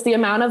like just the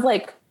amount of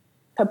like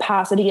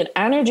capacity and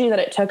energy that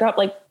it took up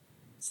like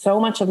so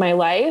much of my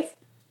life.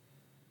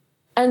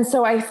 And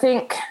so I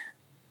think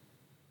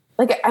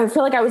like, I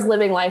feel like I was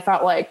living life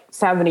at like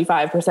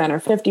 75% or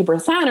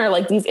 50%, or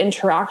like these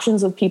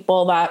interactions with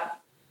people that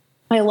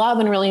I love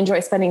and really enjoy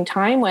spending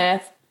time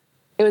with.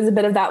 It was a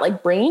bit of that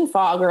like brain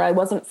fog, or I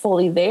wasn't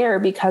fully there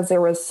because there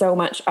was so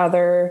much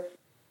other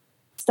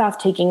stuff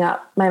taking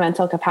up my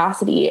mental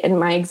capacity and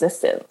my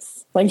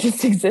existence. Like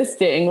just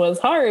existing was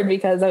hard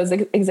because I was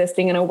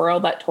existing in a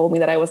world that told me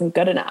that I wasn't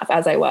good enough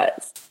as I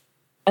was.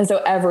 And so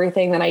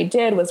everything that I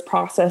did was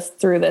processed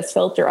through this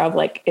filter of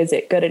like, is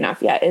it good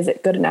enough yet? Is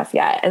it good enough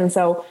yet? And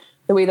so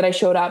the way that I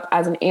showed up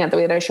as an aunt, the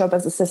way that I show up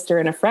as a sister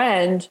and a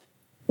friend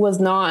was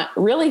not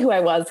really who I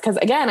was. Because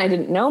again, I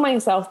didn't know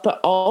myself, but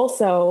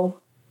also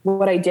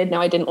what I did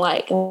know I didn't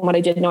like, and what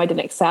I did know I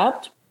didn't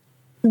accept.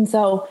 And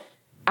so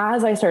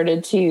as I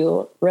started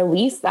to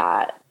release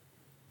that,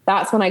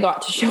 that's when I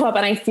got to show up.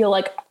 And I feel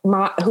like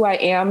who I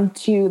am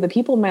to the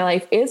people in my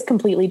life is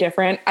completely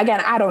different.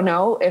 Again, I don't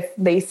know if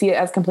they see it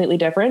as completely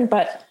different,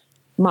 but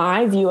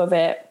my view of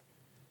it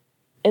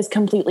is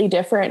completely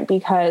different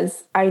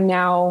because I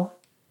now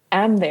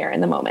am there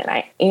in the moment.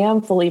 I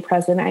am fully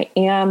present. I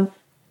am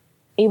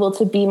able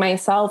to be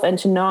myself and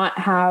to not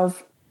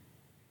have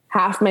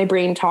half my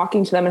brain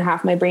talking to them and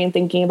half my brain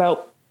thinking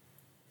about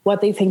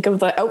what they think of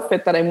the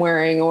outfit that I'm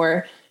wearing,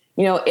 or,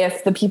 you know,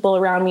 if the people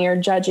around me are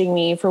judging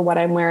me for what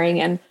I'm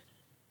wearing and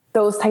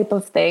those type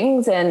of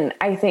things. And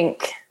I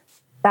think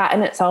that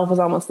in itself is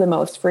almost the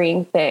most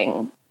freeing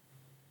thing,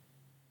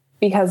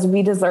 because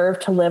we deserve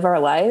to live our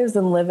lives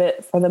and live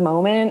it for the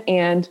moment.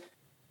 And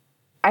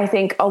I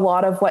think a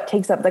lot of what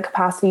takes up the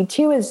capacity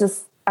too is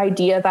just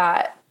idea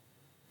that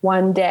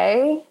one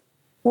day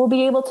we'll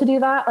be able to do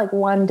that. Like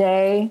one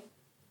day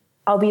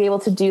I'll be able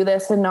to do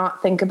this and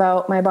not think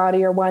about my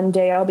body, or one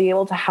day I'll be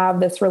able to have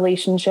this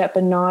relationship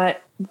and not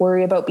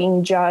worry about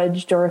being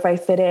judged or if I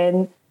fit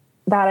in.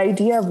 That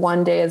idea of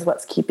one day is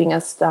what's keeping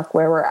us stuck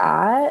where we're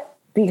at,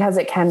 because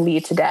it can be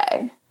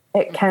today.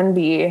 It can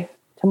be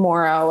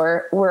tomorrow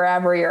or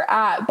wherever you're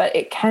at, but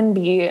it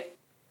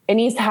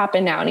needs to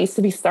happen now. It needs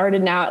to be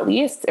started now at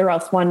least, or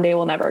else one day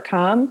will never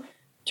come,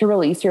 to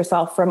release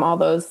yourself from all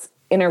those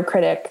inner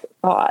critic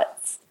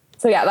thoughts.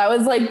 So yeah, that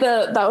was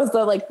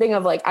the thing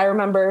of like, I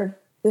remember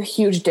the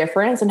huge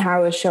difference in how I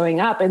was showing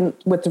up and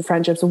with the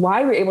friendships,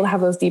 why we were able to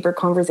have those deeper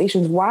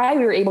conversations, why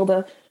we were able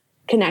to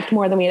connect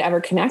more than we had ever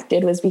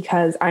connected, was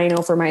because I know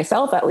for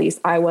myself, at least,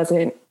 I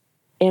wasn't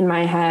in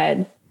my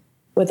head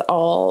with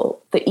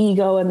all the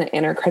ego and the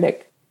inner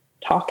critic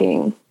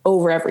talking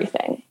over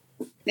everything.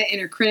 The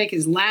inner critic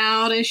is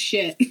loud as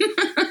shit.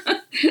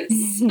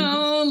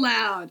 So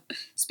loud.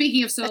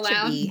 Speaking of so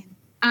loud,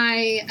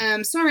 I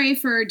am sorry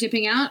for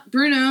dipping out.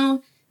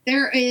 Bruno,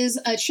 there is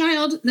a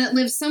child that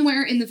lives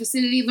somewhere in the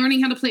vicinity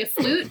learning how to play a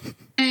flute,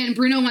 and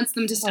Bruno wants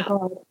them to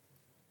stop.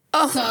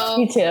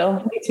 Me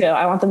too.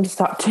 I want them to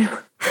stop too.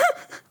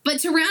 But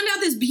to round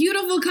out this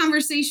beautiful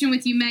conversation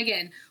with you,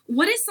 Megan,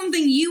 what is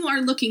something you are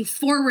looking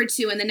forward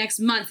to in the next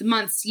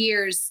months,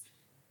 years,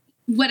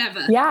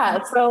 whatever?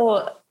 Yeah.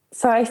 So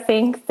I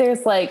think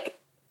there's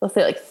let's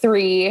say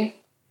 3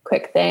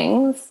 quick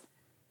things.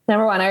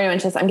 Number 1, I already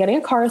mentioned this. I'm getting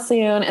a car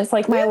soon. It's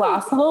like my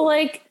last little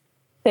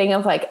thing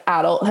of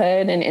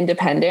adulthood and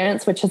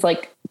independence, which has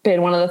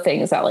been one of the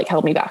things that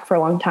held me back for a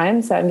long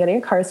time. So I'm getting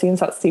a car soon.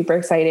 So that's super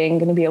exciting. I'm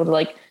going to be able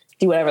to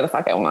do whatever the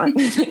fuck I want.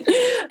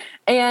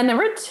 And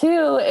number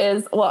 2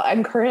 is,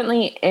 I'm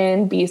currently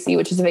in BC,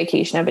 which is a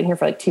vacation. I've been here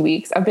for 2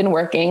 weeks. I've been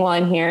working while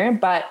I'm here,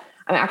 but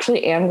I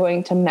am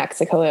going to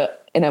Mexico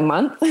in a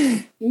month.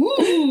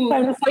 So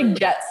I'm just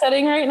jet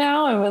setting right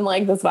now. I'm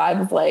in this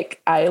vibe of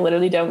I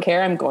literally don't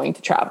care. I'm going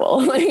to travel.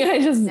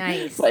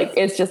 Nice.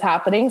 It's just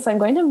happening. So I'm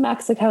going to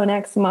Mexico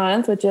next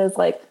month, which is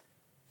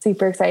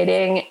super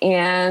exciting.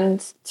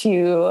 And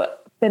to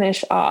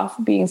finish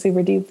off being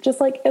super deep,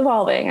 just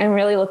evolving. I'm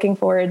really looking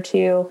forward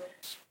to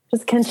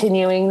just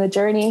continuing the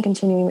journey and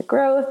continuing the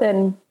growth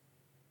and,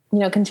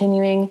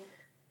 continuing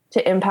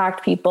to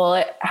impact people.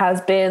 It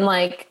has been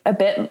a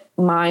bit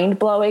mind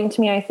blowing to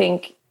me. I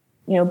think,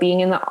 being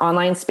in the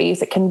online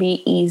space, it can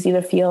be easy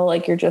to feel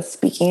like you're just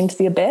speaking into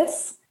the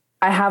abyss.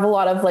 I have a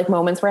lot of like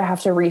moments where I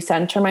have to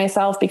recenter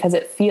myself because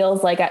it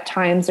feels like at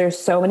times there's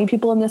so many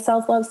people in the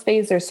self-love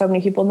space. There's so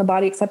many people in the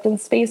body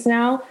acceptance space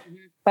now.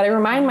 But I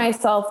remind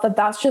myself that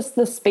that's just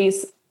the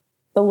space,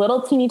 the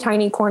little teeny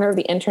tiny corner of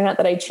the internet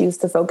that I choose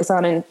to focus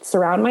on and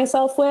surround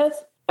myself with.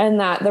 And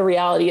that the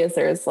reality is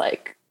there's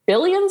like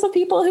billions of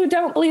people who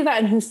don't believe that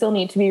and who still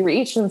need to be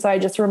reached. And so I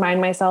just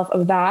remind myself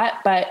of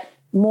that. But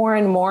more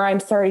and more, I'm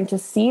starting to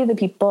see the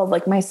people,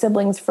 like my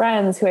siblings,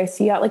 friends who I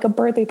see at like a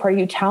birthday party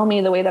who tell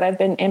me the way that I've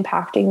been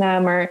impacting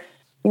them, or,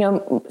 you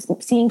know,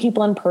 seeing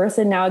people in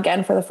person now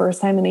again for the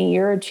first time in a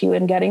year or two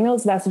and getting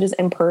those messages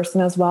in person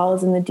as well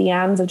as in the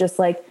DMs of just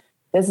like,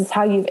 this is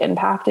how you've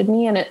impacted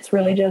me. And it's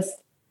really just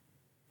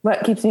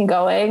what keeps me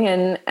going.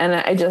 And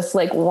I just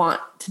like want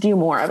to do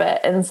more of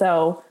it. And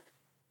so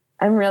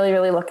I'm really,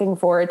 really looking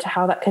forward to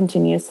how that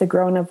continues to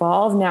grow and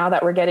evolve now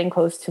that we're getting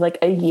close to like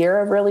a year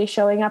of really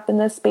showing up in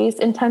this space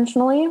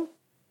intentionally.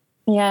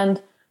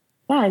 And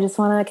yeah, I just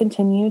want to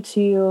continue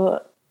to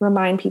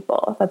remind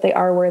people that they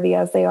are worthy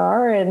as they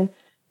are and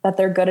that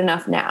they're good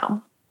enough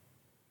now.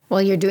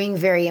 Well, you're doing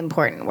very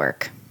important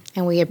work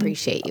and we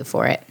appreciate you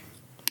for it.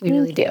 We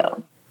really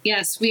do.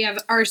 Yes, we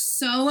are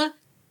so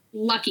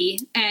lucky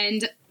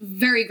and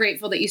very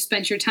grateful that you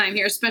spent your time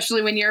here,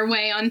 especially when you're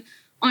away on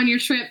your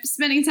trip,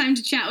 spending time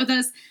to chat with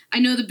us. I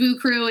know the Boo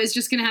Crew is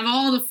just going to have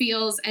all the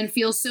feels and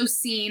feel so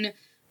seen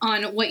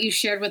on what you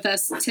shared with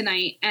us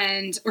tonight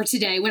or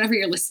today, whenever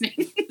you're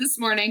listening this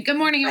morning. Good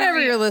morning. Whenever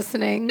you're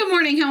listening. Good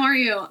morning. How are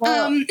you?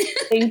 Well,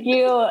 thank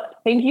you.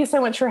 Thank you so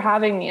much for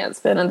having me. It's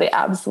been the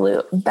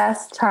absolute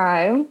best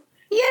time.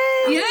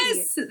 Yay.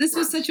 Yes. This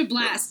was such a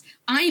blast.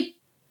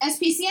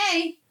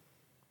 SPCA.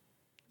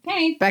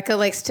 Okay. Becca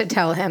likes to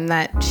tell him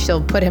that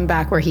she'll put him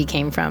back where he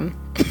came from.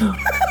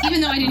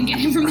 Even though I didn't get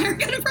him from there, I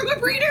got him from a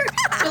breeder.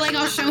 But like,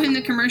 I'll show him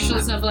the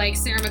commercials of like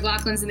Sarah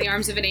McLachlan's In the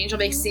Arms of an Angel.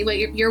 Make see what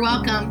you're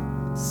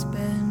welcome.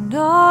 Spend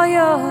all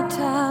your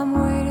time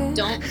waiting.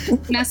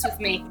 Don't mess with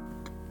me.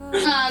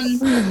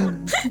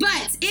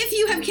 But if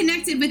you have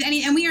connected with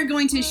and we are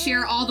going to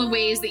share all the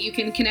ways that you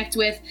can connect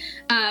with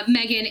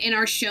Megan in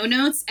our show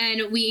notes,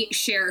 and we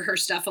share her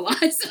stuff a lot,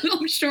 so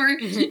I'm sure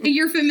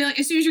you're familiar.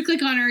 As soon as you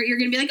click on her, you're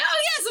going to be like, oh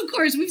yes, of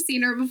course, we've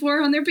seen her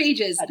before on their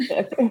pages.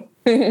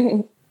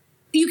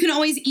 You can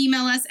always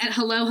email us at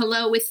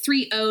hello with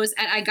 3 O's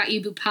at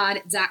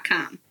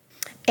IGotYouBooPod.com.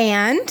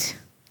 And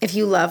if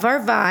you love our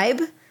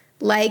vibe,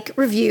 like,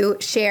 review,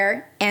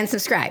 share, and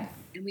subscribe.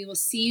 And we will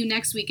see you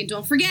next week. And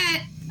don't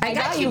forget, I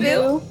got you,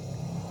 Boo.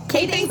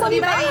 Okay, thanks, love you,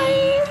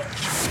 bye.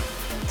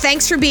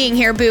 Thanks for being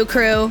here, Boo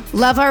Crew.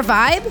 Love our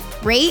vibe?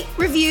 Rate,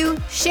 review,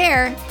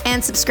 share,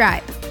 and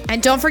subscribe.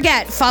 And don't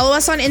forget, follow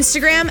us on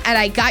Instagram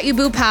at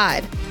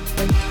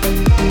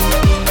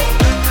IGotYouBooPod.